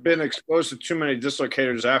haven't been exposed to too many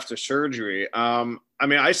dislocators after surgery.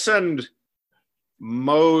 I send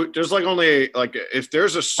there's if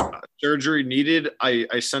there's a surgery needed,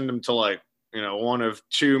 I send them to one of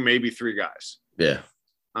two, maybe three guys. Yeah.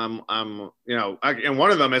 And one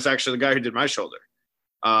of them is actually the guy who did my shoulder.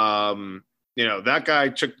 That guy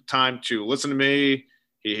took the time to listen to me.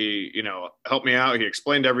 He helped me out. He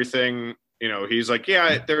explained everything. He's like,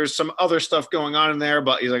 yeah, there's some other stuff going on in there,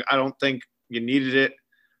 but he's like, I don't think you needed it.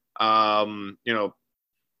 The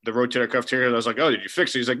rotator cuff tear, I was like, oh, did you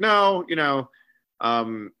fix it? He's like, no, he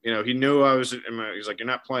knew I was, he's like, you're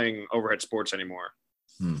not playing overhead sports anymore.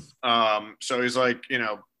 So he's like,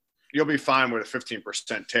 you'll be fine with a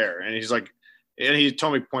 15% tear. And he's like, and he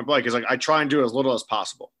told me point blank, he's like, I try and do as little as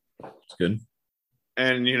possible. That's good.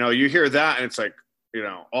 And, you hear that and it's like,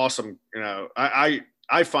 awesome.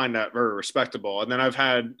 I find that very respectable. And then I've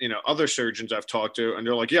had, other surgeons I've talked to and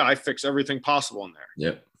they're like, yeah, I fix everything possible in there.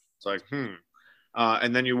 Yep. It's like,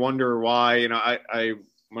 and then you wonder why, I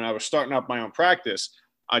when I was starting up my own practice,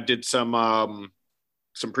 I did some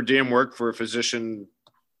per diem work for a physician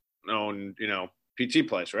owned, PT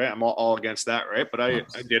place, right? I'm all against that, right? But I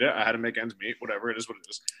did it. I had to make ends meet, whatever it is, what it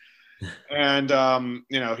is. And,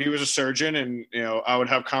 he was a surgeon and, I would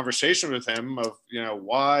have conversation with him of,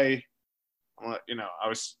 why, I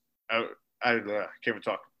can't even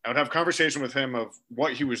talk. I would have conversation with him of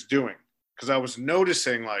what he was doing. Cause I was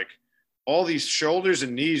noticing all these shoulders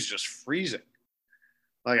and knees just freezing.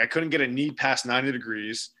 I couldn't get a knee past 90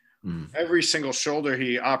 degrees. Every single shoulder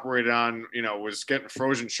he operated on, was getting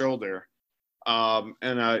frozen shoulder.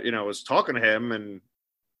 And I was talking to him and,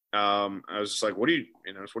 I was just like, what are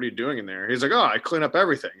you doing in there? He's like, oh, I clean up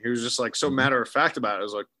everything. He was just so matter of fact about it. I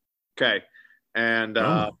was like, okay. And,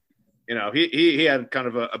 he had kind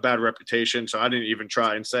of a bad reputation. So I didn't even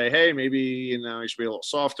try and say, hey, maybe, you should be a little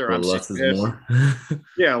softer. Well, less is more.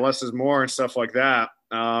 Yeah. Less is more and stuff like that.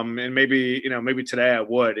 And maybe today I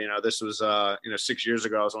would, this was, 6 years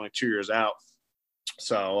ago, I was only 2 years out.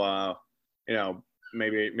 So,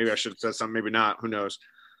 maybe I should have said something, maybe not, who knows?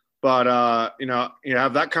 But, you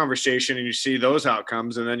have that conversation and you see those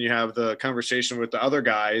outcomes. And then you have the conversation with the other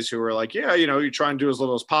guys who are like, yeah, you try and do as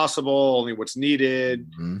little as possible, only what's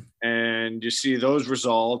needed. And you see those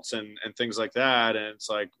results and things like that. And it's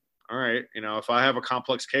like, all right, you know, if I have a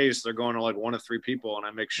complex case, they're going to like 1 to 3 people, and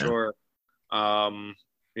I make sure,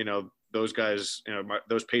 you know, those guys, you know,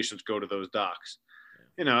 those patients go to those docs.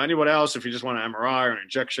 You know, anyone else, if you just want an MRI or an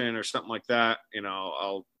injection or something like that, you know,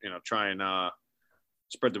 I'll, you know, try and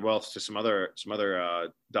spread the wealth to some other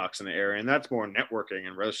docs in the area, and that's more networking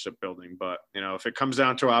and relationship building. But you know, if it comes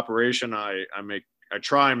down to operation, I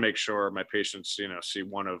try and make sure my patients, you know, see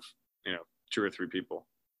one of, you know, 2 or 3 people.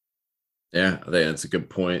 Yeah, I think that's a good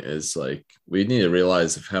point. Is like we need to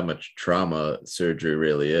realize of how much trauma surgery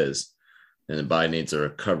really is, and the body needs to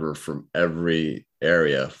recover from every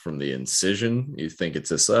area. From the incision, you think it's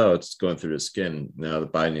just, oh, it's going through the skin. Now the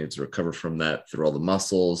body needs to recover from that through all the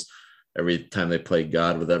muscles. Every time they play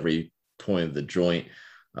God with every point of the joint,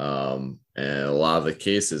 and a lot of the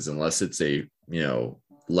cases, unless it's a, you know,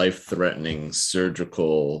 life-threatening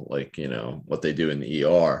surgical, like, you know, what they do in the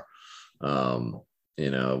ER, you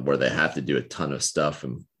know, where they have to do a ton of stuff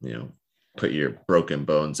and, you know, put your broken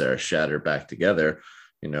bones that are shattered back together,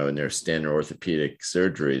 you know, in their standard orthopedic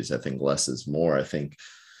surgeries. I think less is more. I think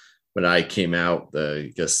when I came out,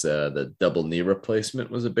 the double knee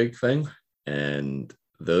replacement was a big thing. And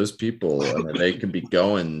those people, I mean, they could be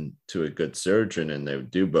going to a good surgeon and they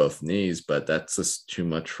would do both knees, but that's just too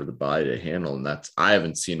much for the body to handle. And I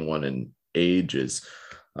haven't seen one in ages.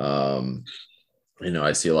 You know,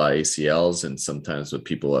 I see a lot of ACLs, and sometimes when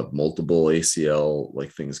people have multiple ACL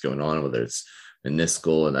like things going on, whether it's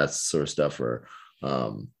meniscal and that sort of stuff, or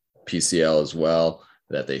PCL as well,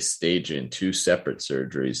 that they stage in 2 separate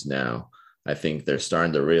surgeries now. I think they're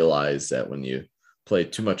starting to realize that when you play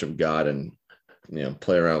too much of God and, you know,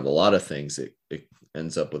 play around with a lot of things, it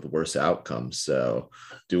ends up with worse outcomes. So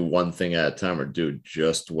do one thing at a time, or do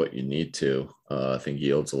just what you need to. I think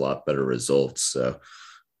yields a lot better results. So,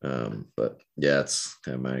 but yeah, it's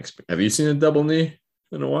kind of my experience. Have you seen a double knee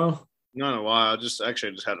in a while? Not in a while. I just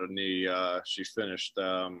had a knee. She finished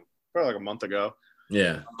probably like a month ago.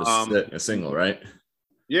 Yeah, just a single, right?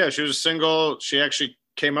 Yeah, she was a single. She actually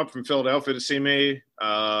came up from Philadelphia to see me.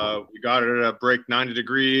 We got her to break 90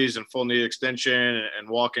 degrees and full knee extension and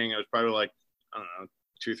walking. It was probably like, I don't know,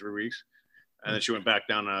 2-3 weeks. And then she went back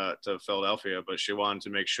down to Philadelphia, but she wanted to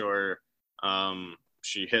make sure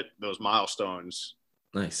she hit those milestones.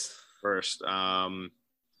 Nice. First.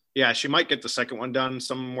 Yeah, she might get the second one done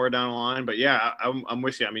somewhere down the line, but yeah, I'm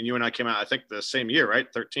with you. I mean, you and I came out, I think the same year, right?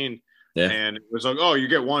 13. Yeah. And it was like, oh, you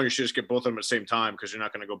get one, you should just get both of them at the same time, because you're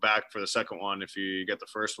not going to go back for the second one if you get the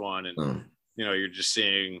first one. And, you know, you're just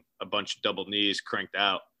seeing a bunch of double knees cranked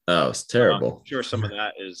out. Oh, it's terrible. I'm sure some of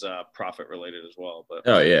that is profit related as well. But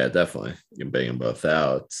oh, yeah, definitely. You can bang them both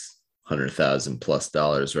out. It's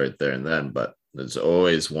 $100,000+ right there and then. But there's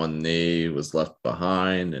always one knee was left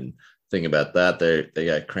behind. And think about that. They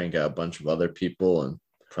got to crank out a bunch of other people, and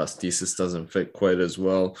prosthesis doesn't fit quite as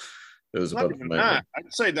well. It was not even that.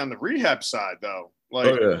 I'd say on the rehab side, though,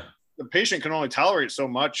 like the patient can only tolerate so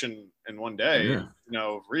much in one day, you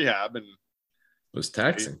know, of rehab, and it was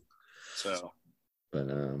taxing. So, but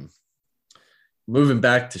moving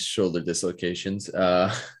back to shoulder dislocations,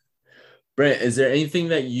 Brent, is there anything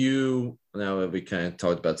that you, now that we kind of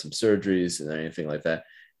talked about some surgeries and anything like that,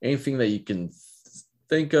 anything that you can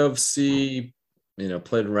think of, see, you know,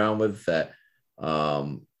 played around with that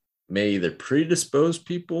may either predispose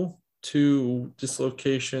people to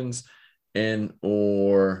dislocations, and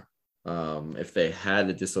or if they had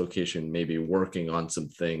a dislocation, maybe working on some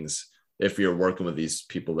things, if you're working with these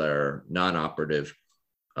people that are non-operative,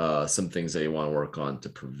 some things that you want to work on to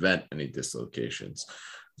prevent any dislocations.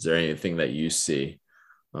 Is there anything that you see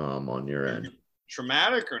on your end?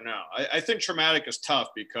 Traumatic or no? I think traumatic is tough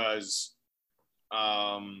because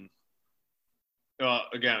again,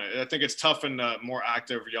 I think it's tough in the more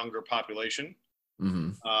active, younger population.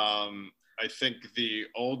 Mm-hmm. I think the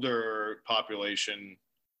older population,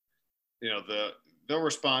 you know, they'll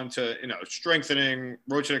respond to, you know, strengthening,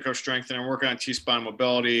 rotator cuff strengthening, working on T-spine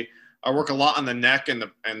mobility. I work a lot on the neck and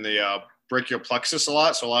the brachial plexus a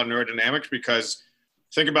lot, so a lot of neurodynamics, because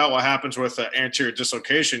think about what happens with an anterior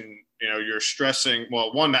dislocation. You know, you're stressing,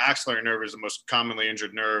 well, one, the axillary nerve is the most commonly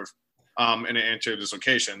injured nerve in an anterior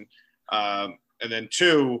dislocation. And then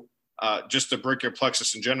two, just the brachial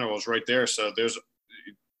plexus in general is right there. So there's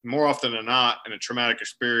more often than not in a traumatic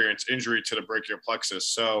experience, injury to the brachial plexus.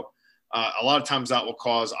 So a lot of times that will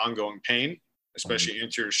cause ongoing pain, especially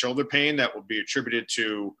anterior shoulder pain that will be attributed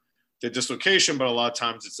to the dislocation, but a lot of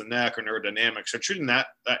times it's the neck or neurodynamics. So treating that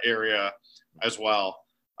area as well.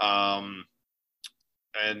 And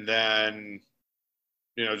then,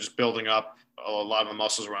 you know, just building up a lot of the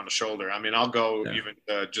muscles around the shoulder. I mean, I'll go even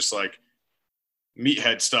just like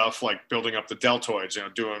meathead stuff, like building up the deltoids, you know,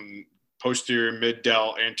 doing posterior mid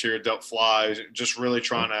delt, anterior delt flies, just really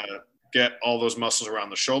trying to get all those muscles around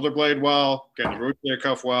the shoulder blade well, getting the rotator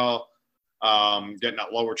cuff well, getting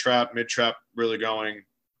that lower trap, mid trap really going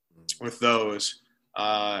with those.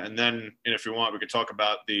 And then, if you want, we could talk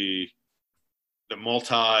about the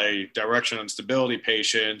multi-directional instability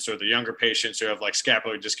patients or the younger patients who have like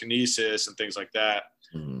scapular dyskinesis and things like that.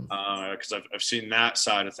 Because I've seen that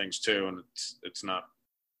side of things too, and it's not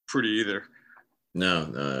pretty either.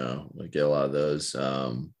 No. We get a lot of those.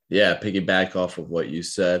 Piggyback off of what you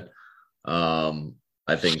said.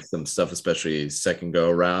 I think some stuff, especially second go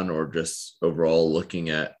around or just overall looking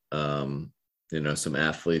at, some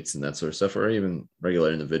athletes and that sort of stuff, or even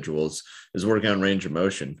regular individuals, is working on range of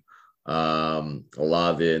motion. A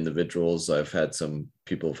lot of the individuals, I've had some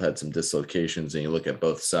people have had some dislocations, and you look at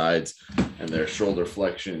both sides and their shoulder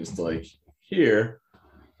flexion is like here,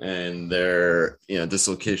 and their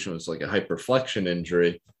dislocation was like a hyperflexion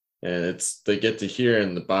injury, and they get to here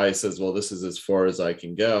and the body says, well, this is as far as I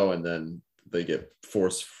can go, and then they get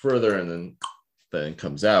forced further and then it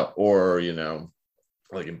comes out. Or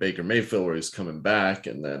like in Baker Mayfield, where he's coming back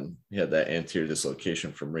and then he had that anterior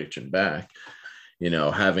dislocation from reaching back.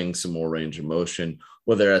 Having some more range of motion,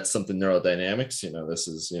 whether that's something neurodynamics, this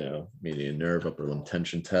is, median nerve, upper limb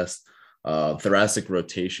tension test, thoracic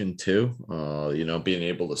rotation too, being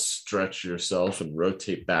able to stretch yourself and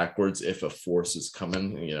rotate backwards if a force is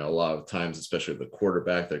coming. A lot of times, especially the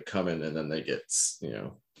quarterback, they're coming and then they get,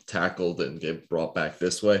 tackled and get brought back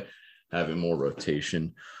this way. Having more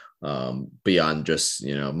rotation beyond just,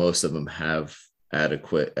 most of them have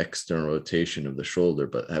adequate external rotation of the shoulder,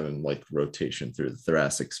 but having like rotation through the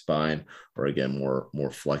thoracic spine, or again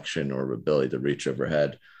more flexion or ability to reach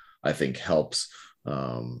overhead, I think helps,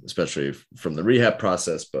 especially from the rehab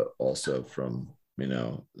process, but also from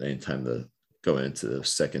anytime the going into the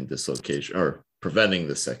second dislocation or preventing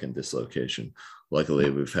the second dislocation. Luckily,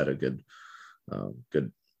 we've had a good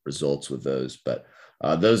results with those, but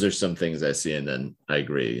those are some things I see. And then I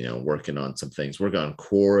agree, working on some things, working on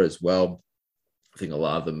core as well. I think a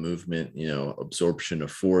lot of the movement, absorption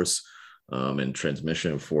of force and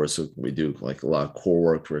transmission of force. So we do like a lot of core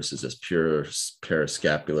work versus just pure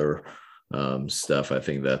parascapular stuff. I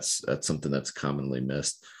think that's something that's commonly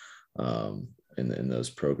missed in those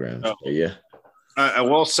programs. Oh. Yeah, I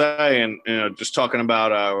will say, and just talking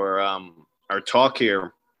about our talk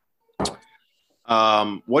here.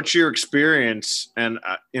 What's your experience? And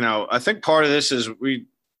I think part of this is we,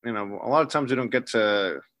 a lot of times we don't get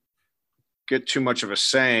to get too much of a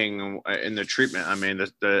saying in the treatment. I mean,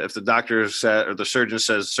 if the doctor said or the surgeon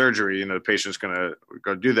says surgery, the patient's gonna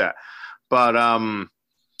go do that. But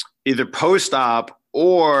either post-op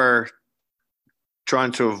or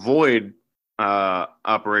trying to avoid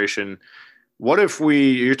operation. What if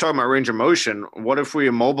you're talking about range of motion? What if we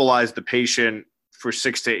immobilize the patient for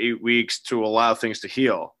 6 to 8 weeks to allow things to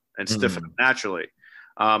heal and stiffen them naturally?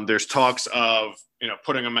 There's talks of,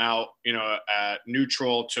 putting them out, at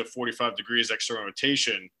neutral to 45 degrees external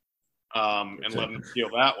rotation, and letting them heal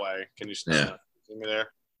that way. Can you see me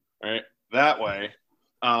there? Right. That way,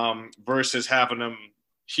 versus having them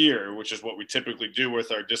here, which is what we typically do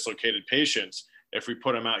with our dislocated patients. If we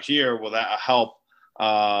put them out here, will that help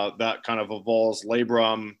that kind of avulsed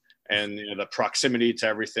labrum and the proximity to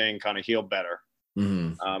everything kind of heal better?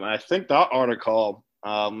 And I think that article,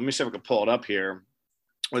 let me see if I can pull it up here,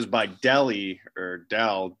 was by Deley or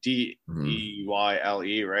Dell, Deyle,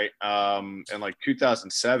 right? In like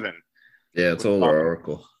 2007. Yeah, it's an older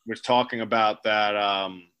article. Was talking about that,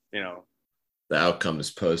 the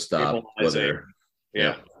outcomes post-op, whether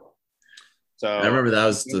yeah. So I remember that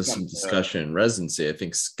was some discussion in residency. I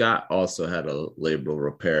think Scott also had a labral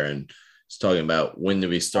repair and was talking about when do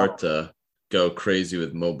we start to go crazy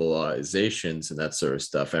with mobilizations and that sort of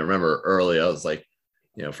stuff. I remember early, I was like,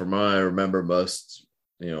 from what I remember, most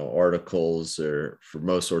articles or for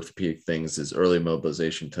most orthopedic things is early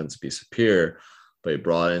mobilization tends to be superior, but he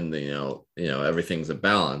brought in the everything's a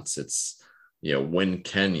balance. It's when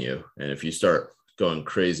can you, and if you start going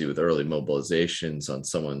crazy with early mobilizations on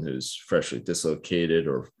someone who's freshly dislocated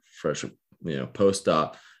or fresh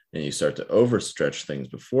post-op, and you start to overstretch things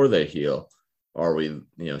before they heal, are we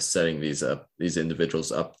setting these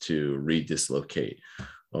individuals up to redislocate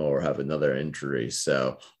or have another injury?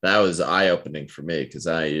 So that was eye-opening for me, because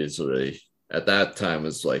I usually at that time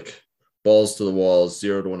was like balls to the walls,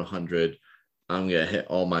 0 to 100. I'm gonna hit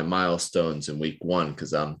all my milestones in week 1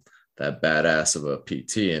 because I'm that badass of a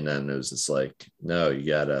PT. And then it was just like, no,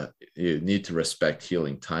 you need to respect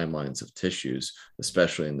healing timelines of tissues,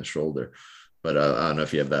 especially in the shoulder. But I don't know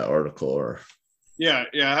if you have that article or. Yeah,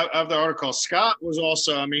 I have the article. Scott was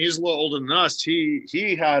also, he's a little older than us.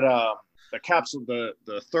 He had capsule,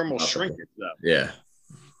 the thermal shrinkage though. Yeah.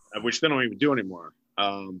 Which they don't even do anymore.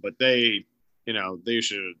 But they used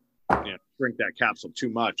to shrink that capsule too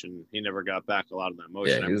much, and he never got back a lot of that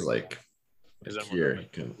motion. Yeah, he was like here.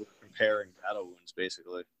 Comparing battle wounds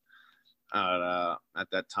basically at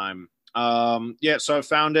that time. So I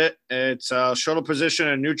found it. It's shuttle position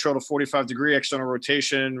and neutral to 45 degree external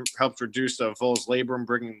rotation helps reduce the volus labrum,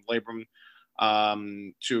 bringing labrum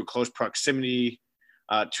to close proximity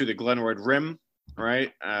to the glenoid rim,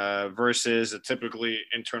 right? Versus a typically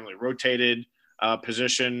internally rotated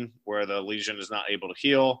position where the lesion is not able to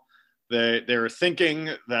heal. They're thinking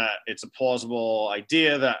that it's a plausible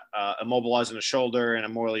idea that immobilizing the shoulder in a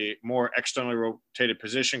more externally rotated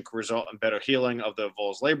position could result in better healing of the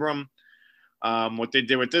volus labrum. What they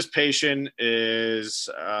did with this patient is,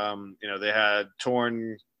 they had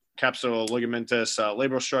torn capsular ligamentous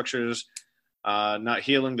labral structures, not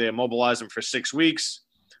healing. They immobilized them for 6 weeks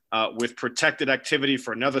with protected activity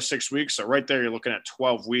for another 6 weeks. So right there, you're looking at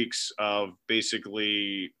 12 weeks of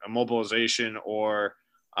basically immobilization or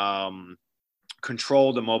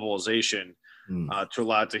controlled immobilization to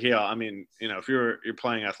allow it to heal. I mean, if you're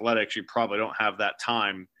playing athletics, you probably don't have that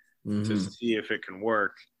time to see if it can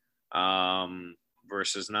work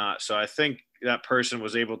versus not. So I think that person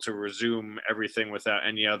was able to resume everything without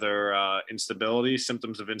any other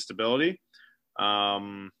symptoms of instability.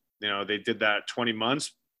 They did that 20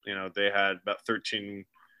 months. They had about 13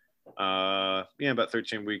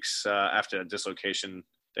 weeks after that dislocation.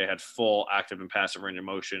 They had full active and passive range of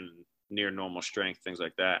motion, near normal strength, things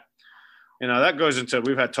like that. That goes into,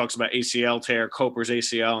 we've had talks about ACL tear, Cooper's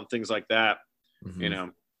ACL and things like that, with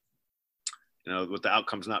the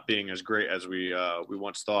outcomes not being as great as we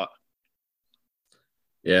once thought.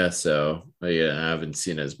 Yeah. So I haven't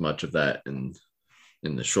seen as much of that in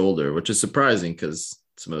the shoulder, which is surprising because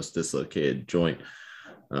it's the most dislocated joint.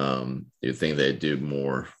 You'd think they'd do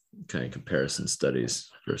more kind of comparison studies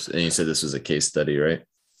first. And you said this was a case study, right?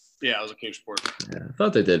 Yeah, it was a case report. Yeah, I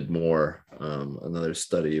thought they did more. Another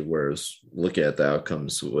study where it was looking at the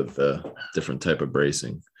outcomes with the different type of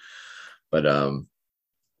bracing. But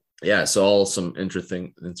it's all some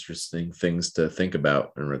interesting things to think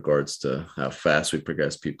about in regards to how fast we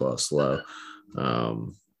progress people, how slow.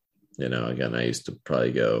 Again, I used to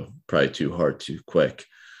probably go too hard, too quick,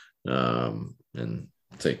 and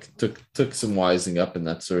took some wising up and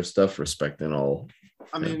that sort of stuff, respecting all.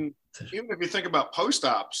 I mean, even if you think about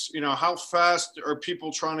post-ops, how fast are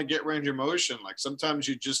people trying to get range of motion? Like sometimes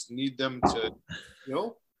you just need them to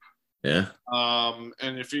heal. Yeah.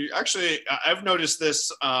 And if you I've noticed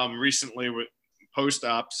this recently with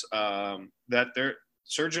post-ops that their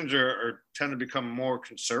surgeons are tend to become more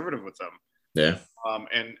conservative with them. Yeah.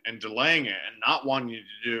 And delaying it and not wanting you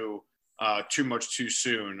to do too much too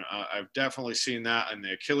soon. I've definitely seen that on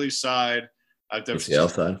the Achilles side. I've definitely ACL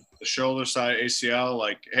side. The shoulder side, ACL,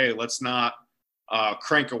 like, hey, let's not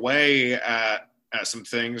crank away at some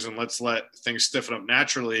things and let's let things stiffen up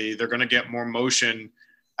naturally. They're going to get more motion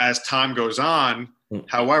as time goes on.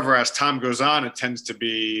 However, as time goes on, it tends to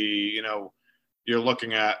be, you're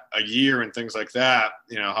looking at a year and things like that.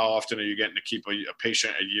 How often are you getting to keep a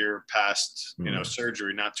patient a year past,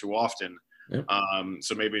 surgery? Not too often. Yep.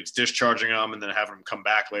 So maybe it's discharging them and then having them come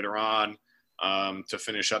back later on to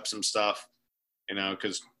finish up some stuff,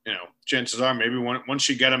 because, chances are maybe once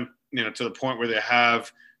you get them, to the point where they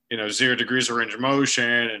have, 0 degrees of range of motion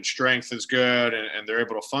and strength is good and they're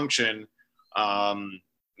able to function,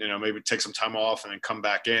 maybe take some time off and then come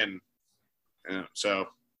back in. So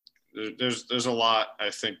there's a lot, I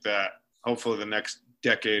think, that hopefully the next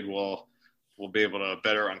decade we'll be able to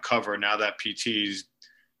better uncover now that PT's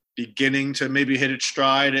beginning to maybe hit its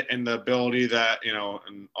stride and the ability that,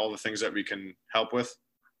 and all the things that we can help with.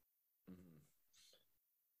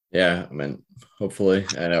 Yeah, I mean, hopefully.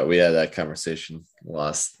 I know we had that conversation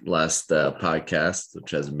last podcast,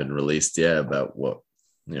 which hasn't been released yet, about what,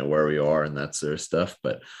 where we are and that sort of stuff.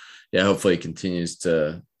 But yeah, hopefully it continues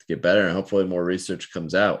to get better, and hopefully more research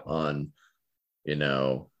comes out on, we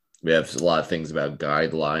have a lot of things about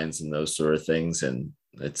guidelines and those sort of things, and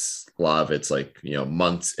it's a lot of it's like,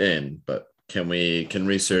 months in, but can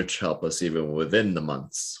research help us even within the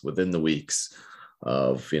months, within the weeks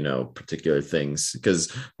of, particular things? Because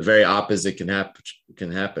the very opposite can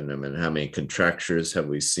happen. I mean, how many contractures have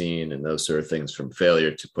we seen and those sort of things, from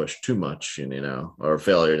failure to push too much, or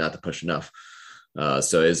failure not to push enough.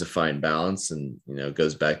 So it is a fine balance, and, it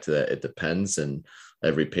goes back to that. It depends, and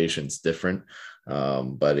every patient's different.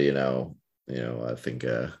 But, I think,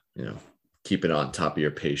 keeping on top of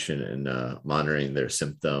your patient and monitoring their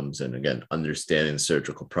symptoms, and again, understanding the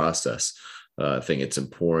surgical process. I think it's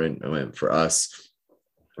important. I mean, for us,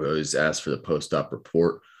 We always ask for the post-op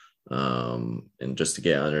report, and just to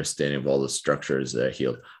get an understanding of all the structures that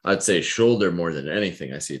healed. I'd say shoulder more than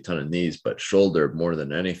anything. I see a ton of knees, but shoulder more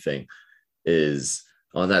than anything is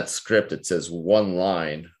on that script. It says one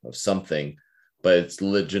line of something, but it's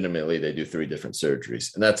legitimately they do 3 different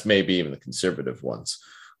surgeries, and that's maybe even the conservative ones.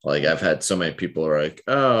 Like I've had so many people are like,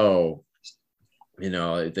 oh,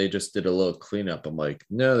 they just did a little cleanup. I'm like,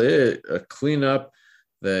 no, they did a cleanup.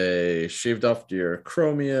 They shaved off your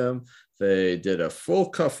acromion. They did a full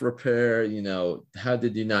cuff repair. How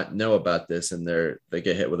did you not know about this? And they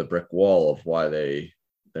get hit with a brick wall of why they're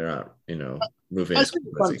not, moving. I think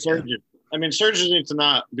it's fun surgery. I mean, surgeons need to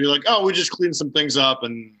not be like, oh, we just cleaned some things up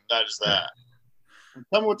and that is that.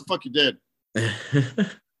 Tell me what the fuck you did.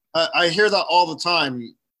 I hear that all the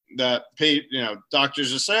time. That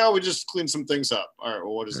doctors just say, oh, we just cleaned some things up. All right,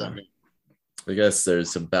 well, what does that mean? I guess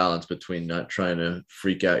there's some balance between not trying to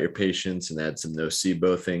freak out your patients and add some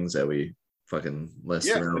nocebo things that we fucking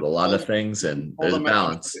list around a lot of things, and there's a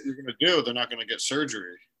balance. You're going to do, they're not going to get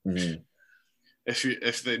surgery. Mm-hmm.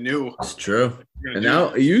 If they knew. It's true. And now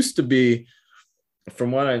it used to be,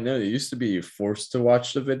 from what I know, it used to be you're forced to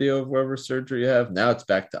watch the video of whatever surgery you have. Now it's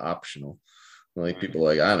back to optional. Like people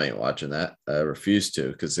are like, I ain't watching that. I refuse to,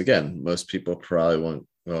 because again, most people probably won't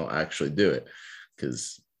actually do it,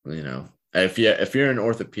 because if you're in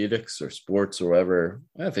orthopedics or sports or whatever,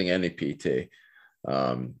 I think any PT,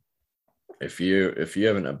 if you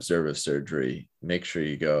have an observative surgery, make sure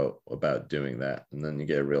you go about doing that, and then you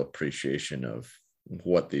get a real appreciation of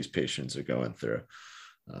what these patients are going through.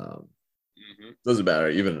 Doesn't matter.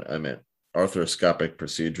 Even arthroscopic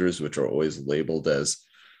procedures, which are always labeled as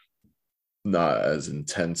not as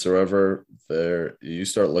intense or whatever, you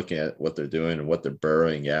start looking at what they're doing and what they're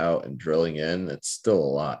burrowing out and drilling in, it's still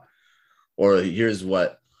a lot. Or here's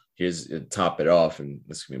top it off, and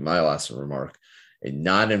this can be my last remark: a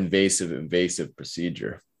non-invasive invasive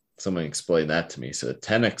procedure. Someone explained that to me. So the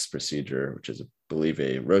Tenex procedure, which is, I believe,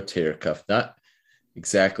 a rotator cuff, not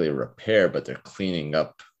exactly a repair, but they're cleaning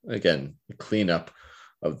up, again, the cleanup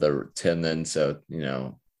of the tendon. So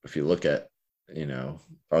if you look at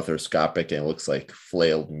arthroscopic, and it looks like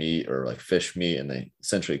flailed meat or like fish meat, and they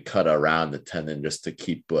essentially cut around the tendon just to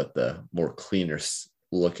keep what the more cleaner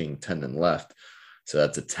looking tendon left. So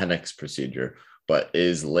that's a Tenex procedure, but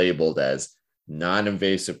is labeled as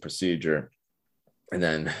non-invasive procedure. And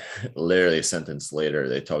then literally a sentence later,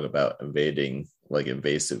 they talk about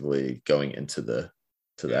invasively going into the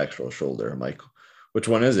actual shoulder. I'm like, which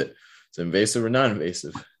one is it? It's invasive or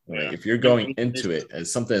non-invasive? Like if you're going into it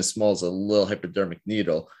as something as small as a little hypodermic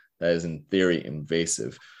needle, that is in theory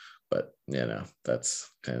invasive. But that's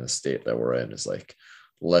kind of the state that we're in. Is like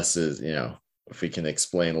less is, if we can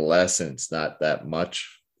explain less and it's not that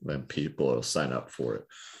much, then people will sign up for it.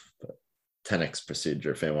 But Tenex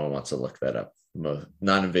procedure, if anyone wants to look that up,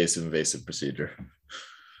 non-invasive invasive procedure.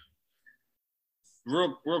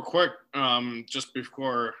 Real quick, just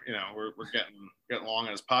before we're getting along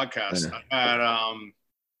in this podcast, I had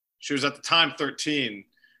she was at the time 13.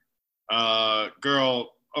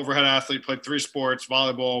 Girl, overhead athlete, played 3 sports.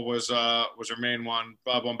 Volleyball was her main one.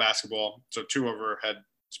 Volleyball and basketball, so 2 overhead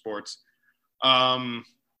sports.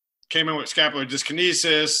 Came in with scapular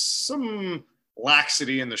dyskinesis, some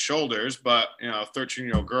laxity in the shoulders, but a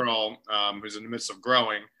 13-year-old girl who's in the midst of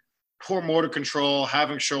growing, poor motor control,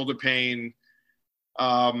 having shoulder pain.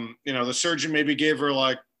 The surgeon maybe gave her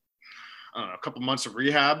a couple months of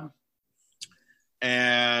rehab,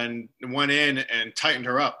 and went in and tightened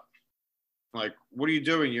her up. Like, what are you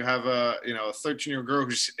doing? You have a 13-year-old girl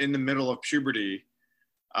who's in the middle of puberty,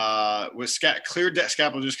 with clear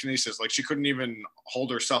scapular dyskinesis. Like, she couldn't even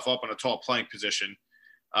hold herself up in a tall plank position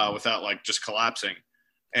without just collapsing.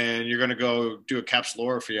 And you're going to go do a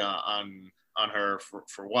capsulorrhaphy on her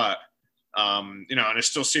for what? And I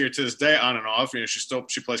still see her to this day on and off.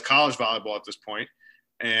 She plays college volleyball at this point,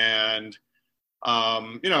 and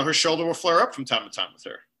her shoulder will flare up from time to time with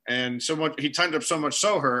her. And he tightened up so much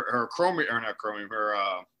so her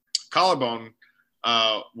collarbone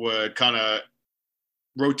would kind of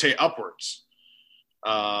rotate upwards.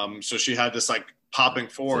 So she had this popping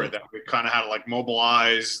forward that we kind of had to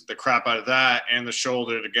mobilize the crap out of that and the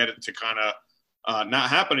shoulder to get it to kind of not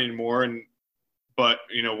happen anymore. But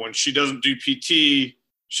when she doesn't do PT,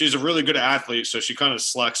 she's a really good athlete, so she kind of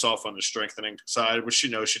slacks off on the strengthening side, which she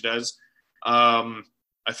knows she does. I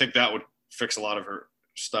think that would fix a lot of her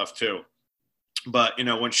stuff too. But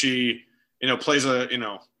when she plays a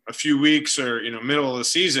few weeks or middle of the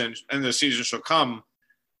season, end of the season, she'll come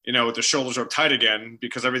with the shoulders are tight again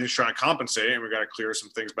because everything's trying to compensate, and we got to clear some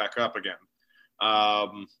things back up again.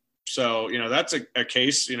 So that's a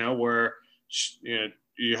case where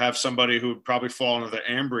you have somebody who would probably fall into the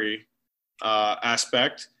Ambry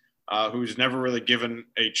aspect, who's never really given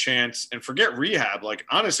a chance. And forget rehab. Like,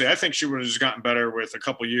 honestly, I think she would have just gotten better with a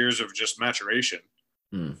couple years of just maturation.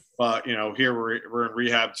 But, you know, here we're in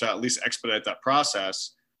rehab to at least expedite that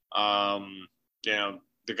process. You know,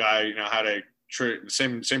 the guy, you know, had the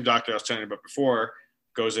same doctor I was telling you about before,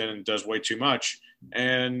 goes in and does way too much.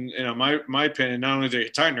 And, you know, my opinion, not only did he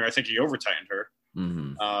tighten her, I think he over-tightened her.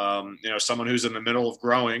 You know, someone who's in the middle of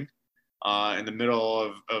growing, in the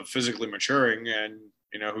middle of physically maturing, and,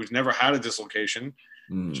 you know, who's never had a dislocation.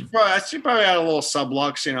 She probably had a little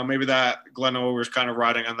sublux, you know, maybe that Glenn was kind of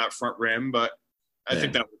riding on that front rim, but I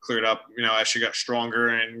think that would cleared up, you know, as she got stronger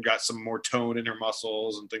and got some more tone in her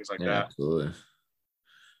muscles and things like that. Absolutely.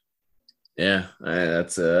 Yeah,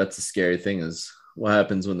 that's a scary thing, is what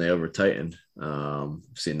happens when they over tighten. I've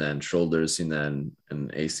seen that in shoulders, seen that in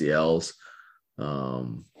ACLs. They're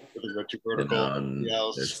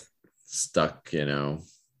stuck, you know,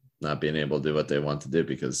 not being able to do what they want to do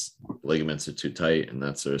because ligaments are too tight and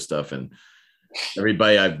that sort of stuff. And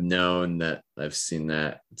everybody I've known that I've seen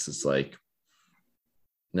that, it's just like,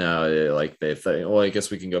 no, like they think, well, I guess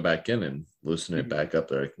we can go back in and loosen it back up.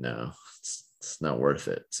 They're like, no, it's not worth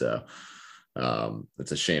it. So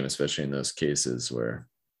it's a shame, especially in those cases where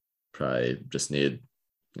probably just need,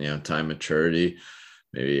 you know, time, maturity,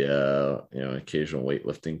 maybe you know, occasional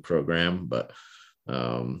weightlifting program. But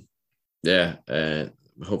yeah, and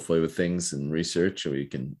hopefully with things and research, we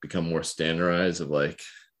can become more standardized of like,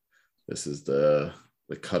 this is the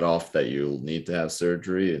cutoff that you'll need to have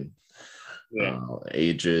surgery, and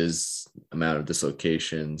ages, amount of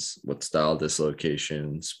dislocations, what style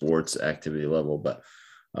dislocation, sports activity level. But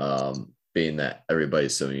being that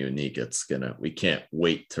everybody's so unique, we can't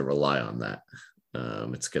wait to rely on that.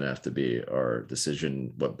 It's gonna have to be our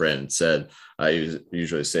decision. What Brandon said, I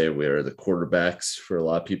usually say we are the quarterbacks for a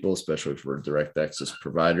lot of people, especially for direct access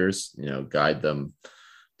providers. You know, guide them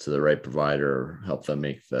to the right provider, help them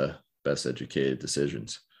make the best educated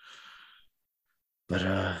decisions. But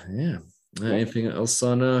yeah. Anything else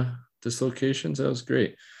on dislocations? That was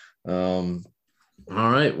great. All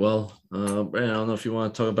right. Well, Brandon, I don't know if you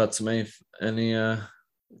want to talk about any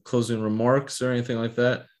closing remarks or anything like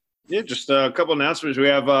that. Yeah, just a couple announcements. We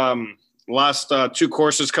have last 2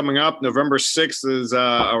 courses coming up. November 6th is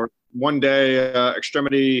our one-day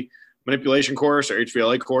extremity manipulation course, or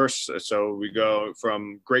HVLA course. So we go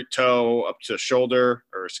from great toe up to shoulder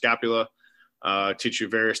or scapula, teach you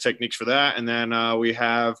various techniques for that. And then we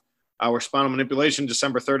have our spinal manipulation,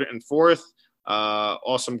 December 3rd and 4th.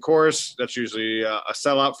 Awesome course. That's usually a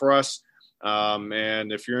sellout for us.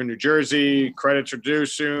 And if you're in New Jersey, credits are due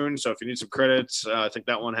soon. So if you need some credits, I think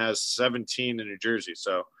that one has 17 in New Jersey.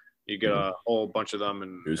 So you get a whole bunch of them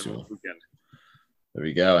in one weekend. There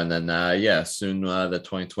we go. And then, soon the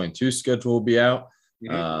 2022 schedule will be out.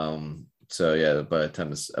 So yeah, by the time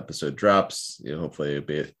this episode drops, hopefully you'll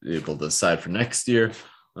be able to decide for next year.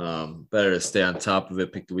 Better to stay on top of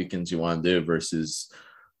it, pick the weekends you want to do versus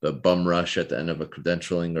the bum rush at the end of a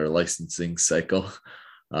credentialing or licensing cycle.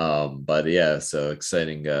 But yeah, so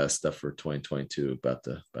exciting stuff for 2022 about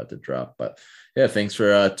to drop. But yeah, thanks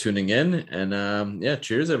for tuning in, and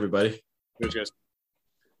cheers everybody. Cheers, guys.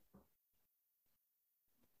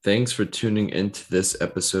 Thanks for tuning into this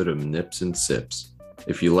episode of Nips and Sips.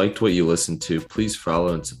 If you liked what you listened to, please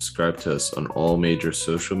follow and subscribe to us on all major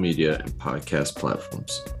social media and podcast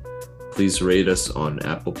platforms. Please rate us on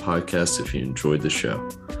Apple Podcasts if you enjoyed the show.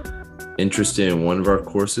 Interested in one of our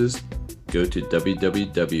courses? Go to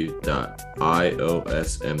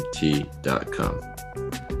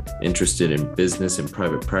www.iosmt.com. Interested in business and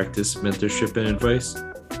private practice mentorship and advice?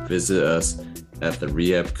 Visit us at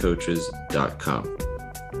therehabcoaches.com.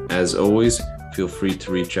 As always, feel free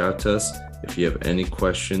to reach out to us if you have any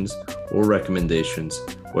questions or recommendations,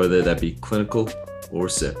 whether that be clinical or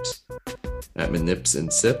SIPs, at Nips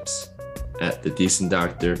and Sips, at The Decent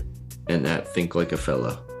Doctor, and at Think Like a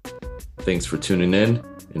Fellow. Thanks for tuning in,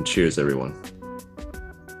 and cheers, everyone.